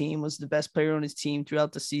over his team, was the best player on his team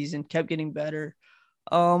throughout the season, kept getting better.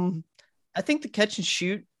 I think the catch and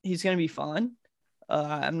shoot, he's going to be fine.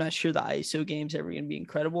 I'm not sure the ISO game's ever going to be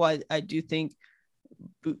incredible. I do think,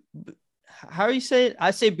 how do you say it?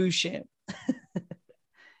 I say Beauchamp.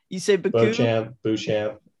 You say Beauchamp.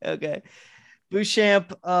 Okay.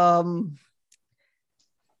 Beauchamp,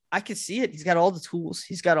 I can see it. He's got all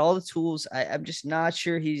the tools. I'm just not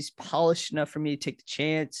sure he's polished enough for me to take the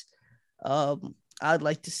chance. I'd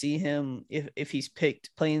like to see him, if he's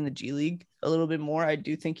picked, playing in the G League a little bit more. I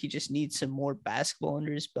do think he just needs some more basketball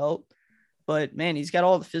under his belt. But, man, he's got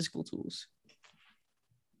all the physical tools.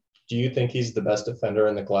 Do you think he's the best defender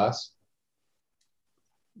in the class?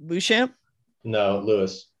 Beauchamp? No,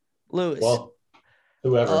 Lewis. Well,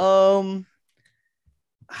 whoever. I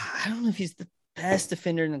don't know if he's the best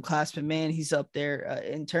defender in the class, but, man, he's up there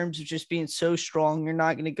in terms of just being so strong. You're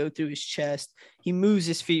not going to go through his chest. He moves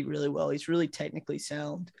his feet really well. He's really technically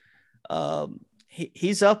sound.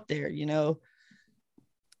 He's up there, you know.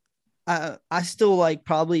 I still like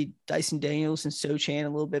probably Dyson Daniels and Sochan a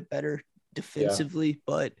little bit better defensively,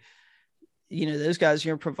 but you know, those guys are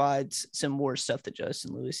going to provide some more stuff that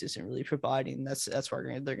Justin Lewis isn't really providing. That's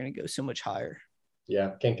why they're going to go so much higher.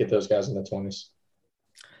 Yeah, can't get those guys in the 20s.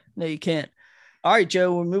 No, you can't. All right,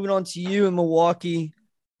 Joe, we're moving on to you in Milwaukee.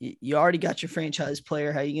 You already got your franchise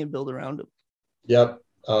player. How are you going to build around him? Yep.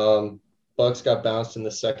 Bucks got bounced in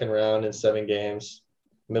the second round in 7 games.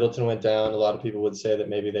 Middleton went down. A lot of people would say that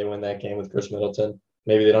maybe they win that game with Chris Middleton.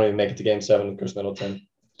 Maybe they don't even make it to game 7 with Chris Middleton.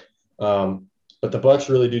 But the Bucks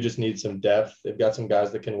really do just need some depth. They've got some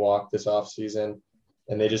guys that can walk this offseason,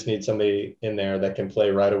 and they just need somebody in there that can play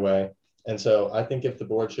right away. And so I think if the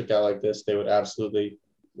board shook out like this, they would absolutely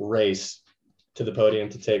race to the podium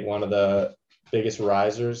to take one of the biggest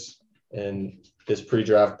risers in this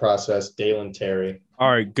pre-draft process, Dalen Terry. All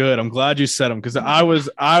right, good. I'm glad you said him because I was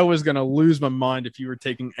gonna lose my mind if you were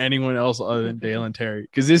taking anyone else other than Dalen Terry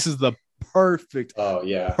because this is the perfect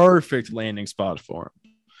landing spot for him.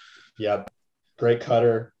 Yep, great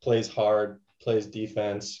cutter, plays hard, plays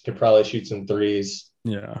defense, could probably shoot some threes.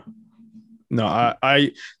 Yeah, no,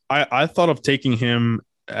 I thought of taking him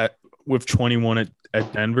with 21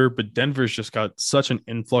 at Denver, but Denver's just got such an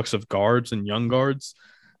influx of guards and young guards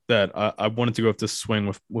that I wanted to go with this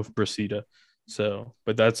swing with Brasida. So,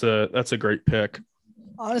 but that's a great pick.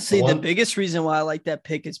 Honestly, the biggest reason why I like that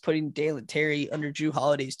pick is putting Dalen Terry under Drew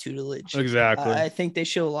Holiday's tutelage. Exactly. I think they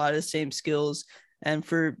show a lot of the same skills, and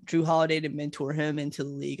for Drew Holiday to mentor him into the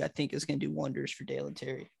league, I think is going to do wonders for Dalen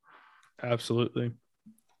Terry. Absolutely.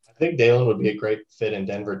 I think Dalen would be a great fit in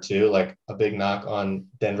Denver too. Like a big knock on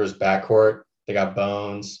Denver's backcourt. They got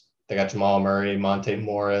Bones, they got Jamal Murray, Monte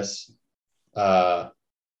Morris,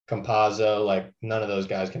 Campazzo. Like none of those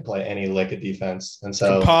guys can play any lick of defense, and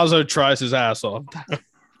so Campazzo tries his ass off.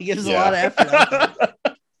 He gives a lot of effort.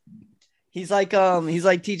 He's like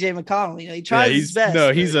TJ McConnell. You know, he tries his best.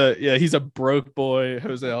 No, he's a broke boy,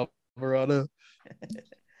 Jose Alvarado.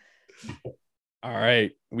 All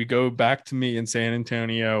right, we go back to me in San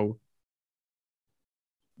Antonio.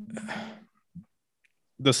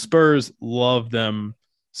 The Spurs love them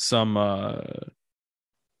some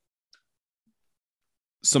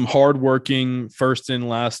hardworking, first in,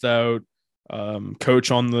 last out,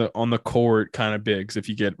 coach on the court kind of bigs, if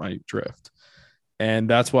you get my drift. And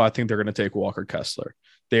that's why I think they're going to take Walker Kessler.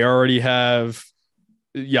 They already have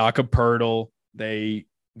Jakob Poeltl. They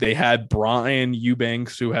had Brian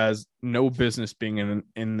Eubanks, who has no business being in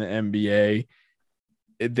the NBA.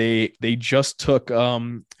 They just took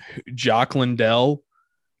Jock Lindell.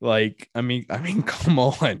 Like, I mean, come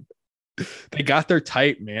on. They got their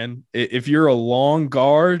type, man. If you're a long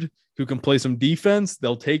guard who can play some defense,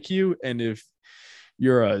 they'll take you. And if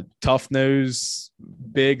you're a tough nose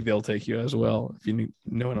big, they'll take you as well. If you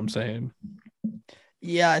know what I'm saying.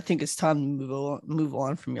 Yeah, I think it's time to move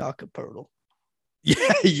on from Jakob Poeltl.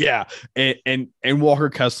 Yeah. And Walker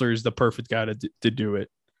Kessler is the perfect guy to do it.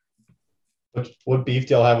 What beef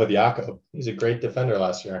do y'all have with Jakob? He's a great defender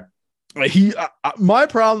last year. My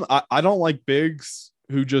problem, I don't like bigs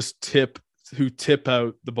who just tip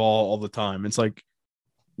out the ball all the time. It's like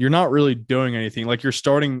you're not really doing anything. Like you're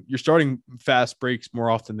starting fast breaks more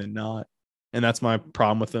often than not. And that's my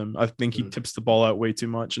problem with him. I think he tips the ball out way too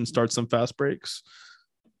much and starts some fast breaks.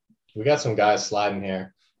 We got some guys sliding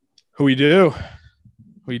here. We do.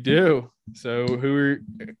 So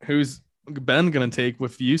who's Ben going to take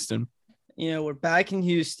with Houston? You know, we're back in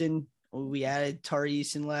Houston. We added Tari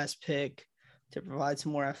Eason last pick to provide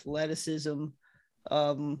some more athleticism.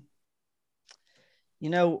 You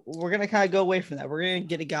know, we're going to kind of go away from that. We're going to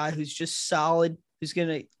get a guy who's just solid,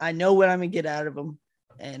 I know what I'm going to get out of him.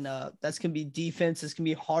 And that's going to be defense. It's going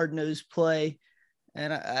to be hard-nosed play.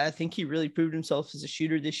 And I think he really proved himself as a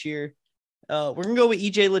shooter this year. We're going to go with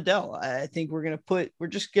EJ Liddell. I think we're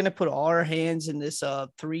just going to put all our hands in this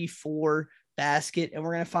 3-4 basket, and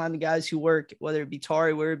we're going to find the guys who work, whether it be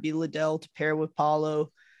Tari, whether it be Liddell to pair with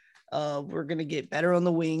Paulo. We're going to get better on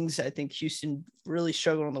the wings. I think Houston really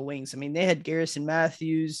struggled on the wings. I mean, they had Garrison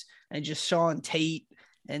Matthews and just Sean Tate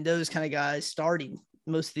and those kind of guys starting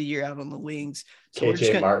most of the year out on the wings. So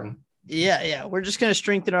KJ Martin. Yeah. We're just going to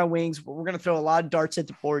strengthen our wings. We're going to throw a lot of darts at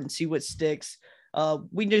the board and see what sticks.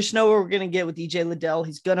 We just know what we're going to get with EJ Liddell.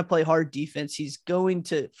 He's going to play hard defense. He's going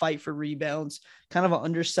to fight for rebounds, kind of an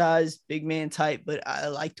undersized big man type, but I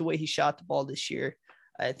like the way he shot the ball this year.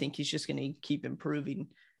 I think he's just going to keep improving,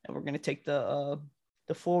 and we're going to take the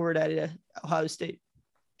forward at Ohio State.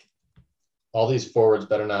 All these forwards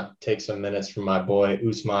better not take some minutes from my boy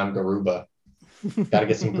Usman Garuba. Got to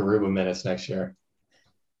get some Garuba minutes next year.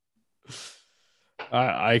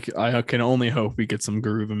 I can only hope we get some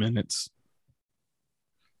Garuba minutes.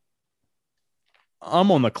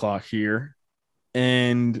 I'm on the clock here,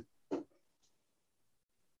 and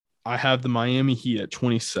I have the Miami Heat at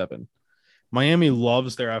 27. Miami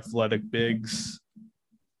loves their athletic bigs,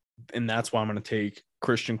 and that's why I'm going to take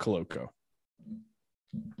Christian Koloko.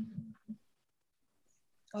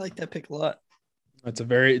 I like that pick a lot. It's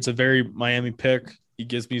a very Miami pick. He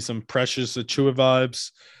gives me some Precious Achua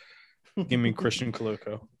vibes. Give me Christian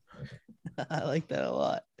Koloko. I like that a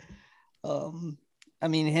lot. I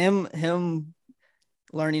mean, him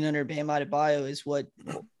learning under Bam Adebayo is what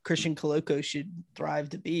Christian Koloko should thrive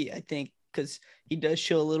to be, I think, because he does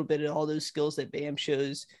show a little bit of all those skills that Bam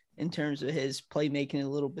shows in terms of his playmaking a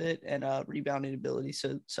little bit and rebounding ability.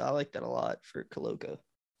 So I like that a lot for Koloko.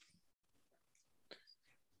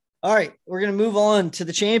 All right, we're gonna move on to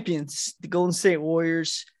the champions, the Golden State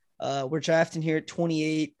Warriors. We're drafting here at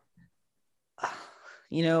 28.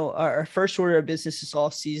 Our first order of business this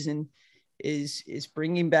offseason is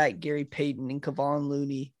bringing back Gary Payton and Kevon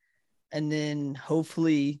Looney, and then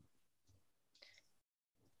hopefully,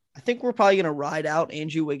 I think we're probably gonna ride out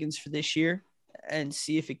Andrew Wiggins for this year and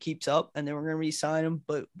see if it keeps up, and then we're gonna re-sign him.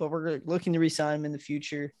 But we're looking to re-sign him in the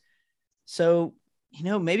future. So,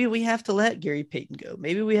 maybe we have to let Gary Payton go.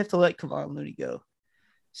 Maybe we have to let Kevon Looney go.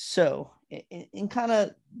 So, in kind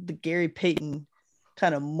of the Gary Payton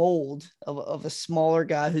kind of mold of a smaller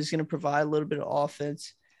guy who's going to provide a little bit of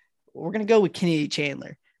offense, we're going to go with Kenny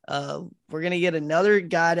Chandler. We're going to get another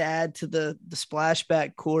guy to add to the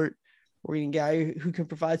splashback court. We're going to get a guy who can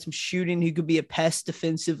provide some shooting, who could be a pest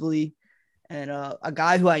defensively, and a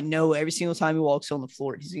guy who I know every single time he walks on the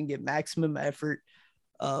floor, he's going to get maximum effort.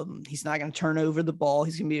 He's not going to turn over the ball.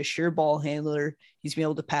 He's going to be a sure ball handler. He's going to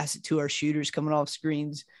be able to pass it to our shooters coming off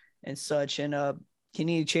screens and such. And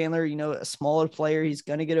Kenny Chandler, a smaller player, he's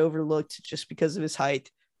going to get overlooked just because of his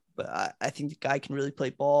height. But I think the guy can really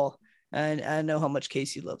play ball. And I know how much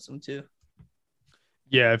Casey loves him too.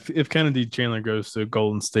 Yeah, if Kennedy Chandler goes to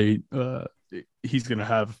Golden State, he's going to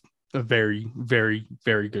have a very, very,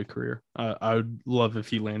 very good career. I would love if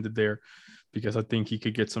he landed there because I think he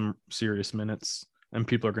could get some serious minutes. And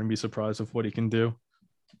people are going to be surprised of what he can do.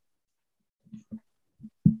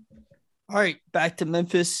 All right, back to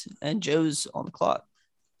Memphis, and Joe's on the clock.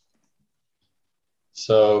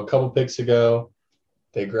 So a couple picks ago,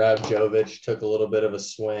 they grabbed Jovic, took a little bit of a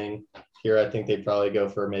swing. Here, I think they'd probably go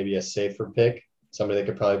for maybe a safer pick, somebody that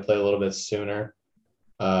could probably play a little bit sooner.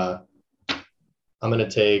 I'm going to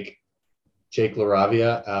take Jake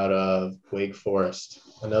LaRavia out of Wake Forest,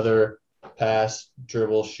 another pass,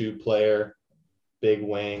 dribble, shoot player. Big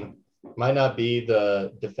wing, might not be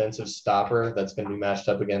the defensive stopper that's going to be matched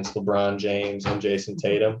up against LeBron James and Jason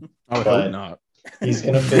Tatum. I would hope not. He's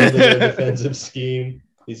going to fit into their defensive scheme.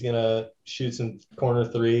 He's going to shoot some corner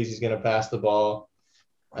threes. He's going to pass the ball.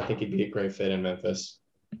 I think he'd be a great fit in Memphis.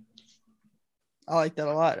 I like that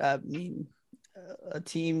a lot. I mean, a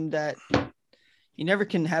team that you never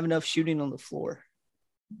can have enough shooting on the floor,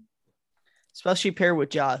 especially paired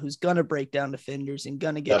with Ja, who's going to break down defenders and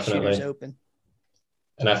going to get shooters open.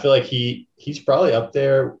 And I feel like he's probably up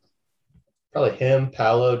there, probably him,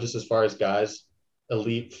 Paolo, just as far as guys,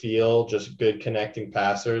 elite feel, just good connecting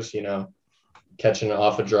passers, catching it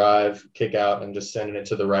off a drive, kick out, and just sending it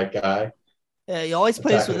to the right guy. Yeah, he always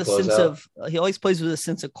plays with a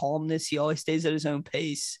sense of calmness. He always stays at his own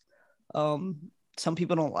pace. Some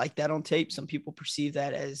people don't like that on tape. Some people perceive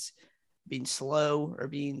that as being slow or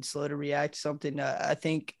being slow to react to something. I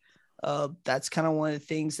think that's kind of one of the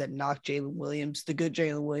things that knocked Jalen Williams, the good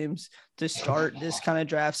Jalen Williams, to start this kind of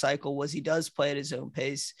draft cycle was he does play at his own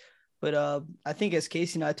pace. But I think as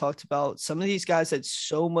Casey and I talked about, some of these guys had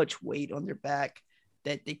so much weight on their back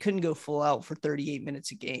that they couldn't go full out for 38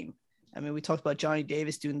 minutes a game. I mean, we talked about Johnny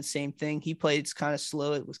Davis doing the same thing. He played kind of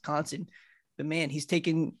slow at Wisconsin, but man, he's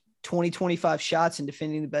taking 20, 25 shots and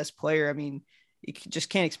defending the best player. I mean, you just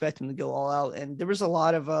can't expect him to go all out. And there was a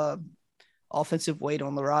lot of offensive weight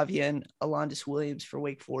on LaRavia and Alondas Williams for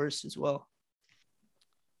Wake Forest as well.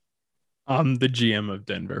 I'm the GM of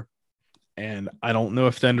Denver, and I don't know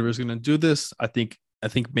if Denver is going to do this. I think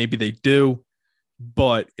maybe they do,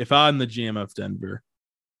 but if I'm the GM of Denver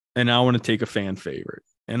and I want to take a fan favorite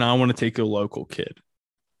and I want to take a local kid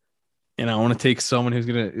and I want to take someone who's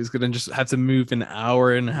gonna just have to move an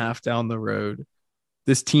hour and a half down the road,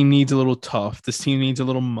 this team needs a little tough. This team needs a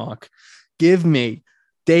little muck. Give me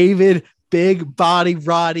David Big Body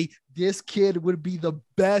Roddy. This kid would be the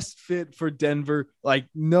best fit for Denver. Like,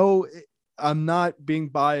 no, I'm not being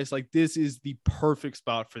biased. Like, this is the perfect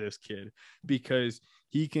spot for this kid because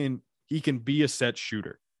he can be a set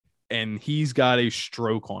shooter and he's got a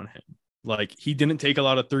stroke on him. Like, he didn't take a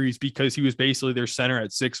lot of threes because he was basically their center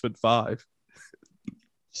at 6'5".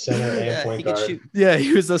 Center and point guard. Yeah,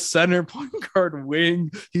 he was a center point guard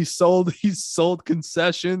wing. He sold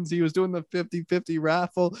concessions. He was doing the 50-50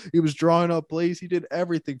 raffle. He was drawing up plays. He did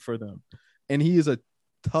everything for them. And he is a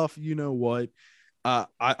tough, what.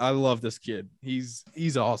 I love this kid. He's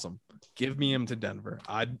awesome. Give me him to Denver.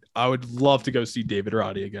 I would love to go see David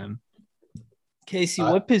Roddy again. Casey,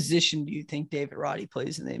 what position do you think David Roddy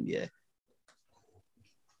plays in the NBA?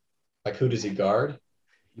 Like, who does he guard?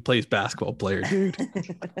 He plays basketball player, dude.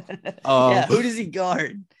 Yeah, who does he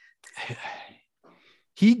guard?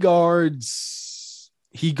 He guards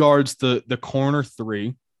the corner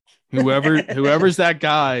three. Whoever's that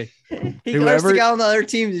guy. He guards the guy on the other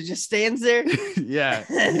team that just stands there.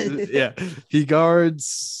 Yeah. He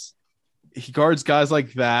guards he guards guys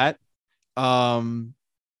like that. And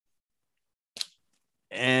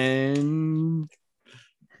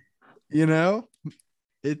you know,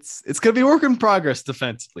 it's gonna be work in progress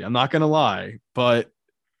defensively. I'm not gonna lie, but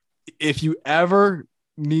if you ever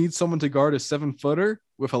need someone to guard a 7-footer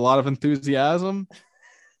with a lot of enthusiasm,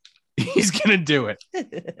 he's gonna do it.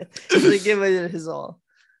 He's gonna give it his all.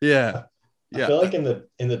 Yeah. I feel like in the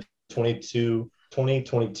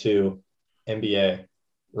 2022 NBA,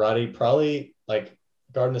 Roddy probably like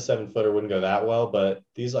guarding a 7-footer wouldn't go that well, but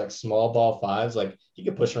these like small ball fives, like he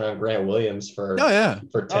could push around Grant Williams for 10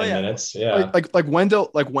 minutes. Yeah. Like Wendell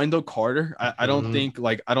Carter. I don't think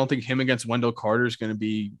him against Wendell Carter is going to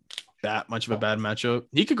be that much of a bad matchup.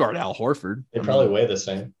 He could guard Al Horford. They probably weigh the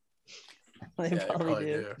same. They probably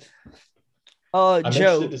do. I'm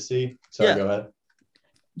Joe, interested to see. Sorry, go ahead.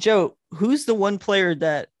 Joe, who's the one player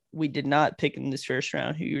that we did not pick in this first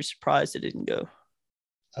round who you're surprised it didn't go?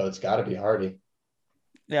 Oh, it's got to be Hardy.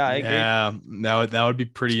 Yeah, I agree. Yeah, that would be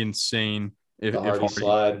pretty insane if Hardy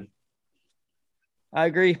slide. I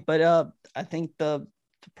agree, but I think the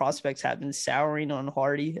prospects have been souring on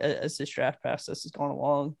Hardy as this draft process has gone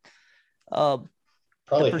along.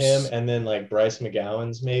 Probably him and then like Bryce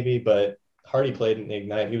McGowan's maybe, but Hardy played in the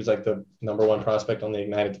Ignite. He was like the number 1 prospect on the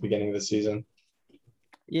Ignite at the beginning of the season.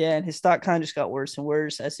 Yeah, and his stock kind of just got worse and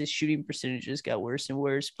worse as his shooting percentages got worse and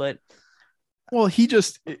worse. But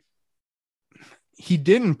he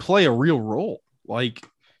didn't play a real role. Like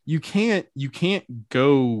you can't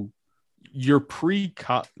go your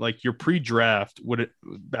pre-draft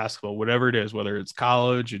basketball, whatever it is, whether it's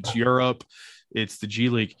college, it's Europe, it's the G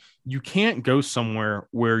League. You can't go somewhere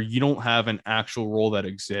where you don't have an actual role that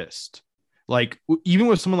exists. Like even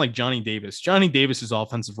with someone like Johnny Davis's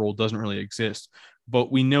offensive role doesn't really exist,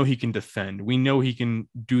 but we know he can defend. We know he can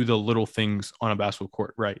do the little things on a basketball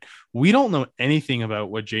court, right? We don't know anything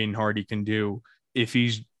about what Jaden Hardy can do if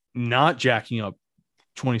he's not jacking up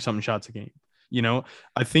 20-something shots a game. You know,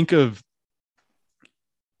 I think of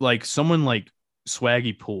like someone like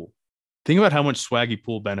Swaggy Poole. Think about how much Swaggy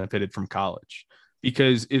Poole benefited from college,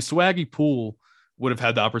 because if Swaggy Poole would have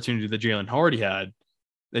had the opportunity that Jaden Hardy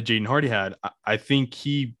had, I think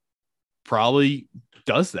he probably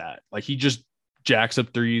does that. Like he just jacks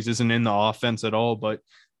up threes, isn't in the offense at all, but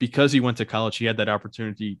because he went to college, he had that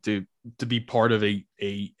opportunity to be part of a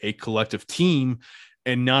collective team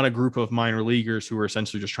and not a group of minor leaguers who are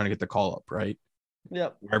essentially just trying to get the call up, right?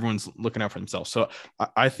 Yep. Everyone's looking out for themselves. So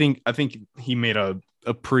I think he made a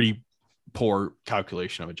pretty poor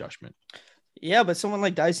calculation of adjustment. Yeah, but someone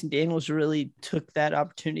like Dyson Daniels really took that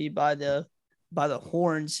opportunity by the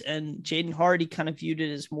horns, and Jaden Hardy kind of viewed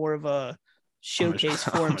it as more of a showcase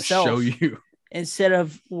for himself. Show you. Instead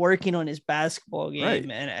of working on his basketball game, right.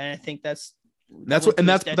 and I think that's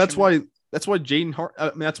why Jaden Hart.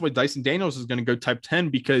 That's why Dyson Daniels is going to go type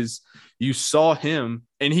 10, because you saw him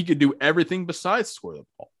and he could do everything besides score the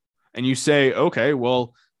ball. And you say, okay,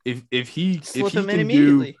 well, if he can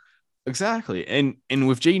do exactly, and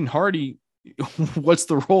with Jaden Hardy, what's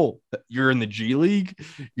the role? You're in the G League.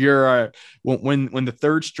 You're when the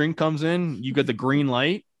third string comes in, you get the green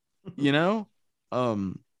light. You know.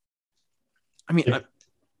 I mean,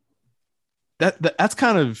 that's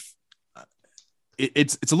kind of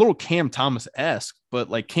it's a little Cam Thomas-esque, but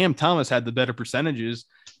like Cam Thomas had the better percentages,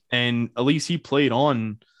 and at least he played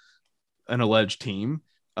on an alleged team.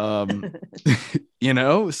 You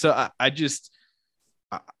know, so I just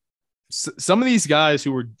some of these guys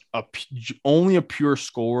who were only a pure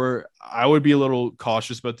scorer, I would be a little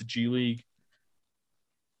cautious about the G League,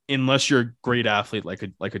 unless you're a great athlete like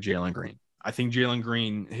a Jalen Green. I think Jalen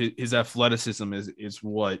Green, his athleticism is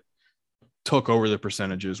what took over the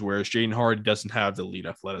percentages, whereas Jaden Hardy doesn't have the elite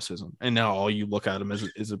athleticism. And now all you look at him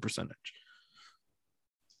is a percentage.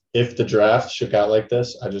 If the draft shook out like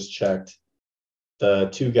this, I just checked. The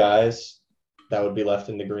 2 guys that would be left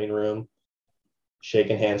in the green room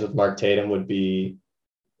shaking hands with Mark Tatum would be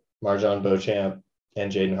Marjon Beauchamp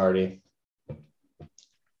and Jaden Hardy.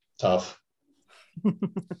 Tough.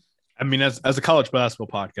 I mean, as a college basketball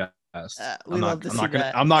podcast, I'm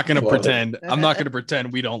not going to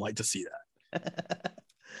pretend we don't like to see that.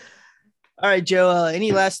 All right, Joe,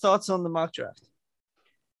 any last thoughts on the mock draft?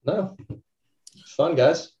 No. Fun,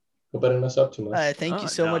 guys. Hope I didn't mess up too much. Thank you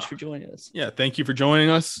so much for joining us. Yeah, thank you for joining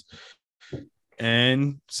us,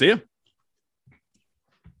 and see you.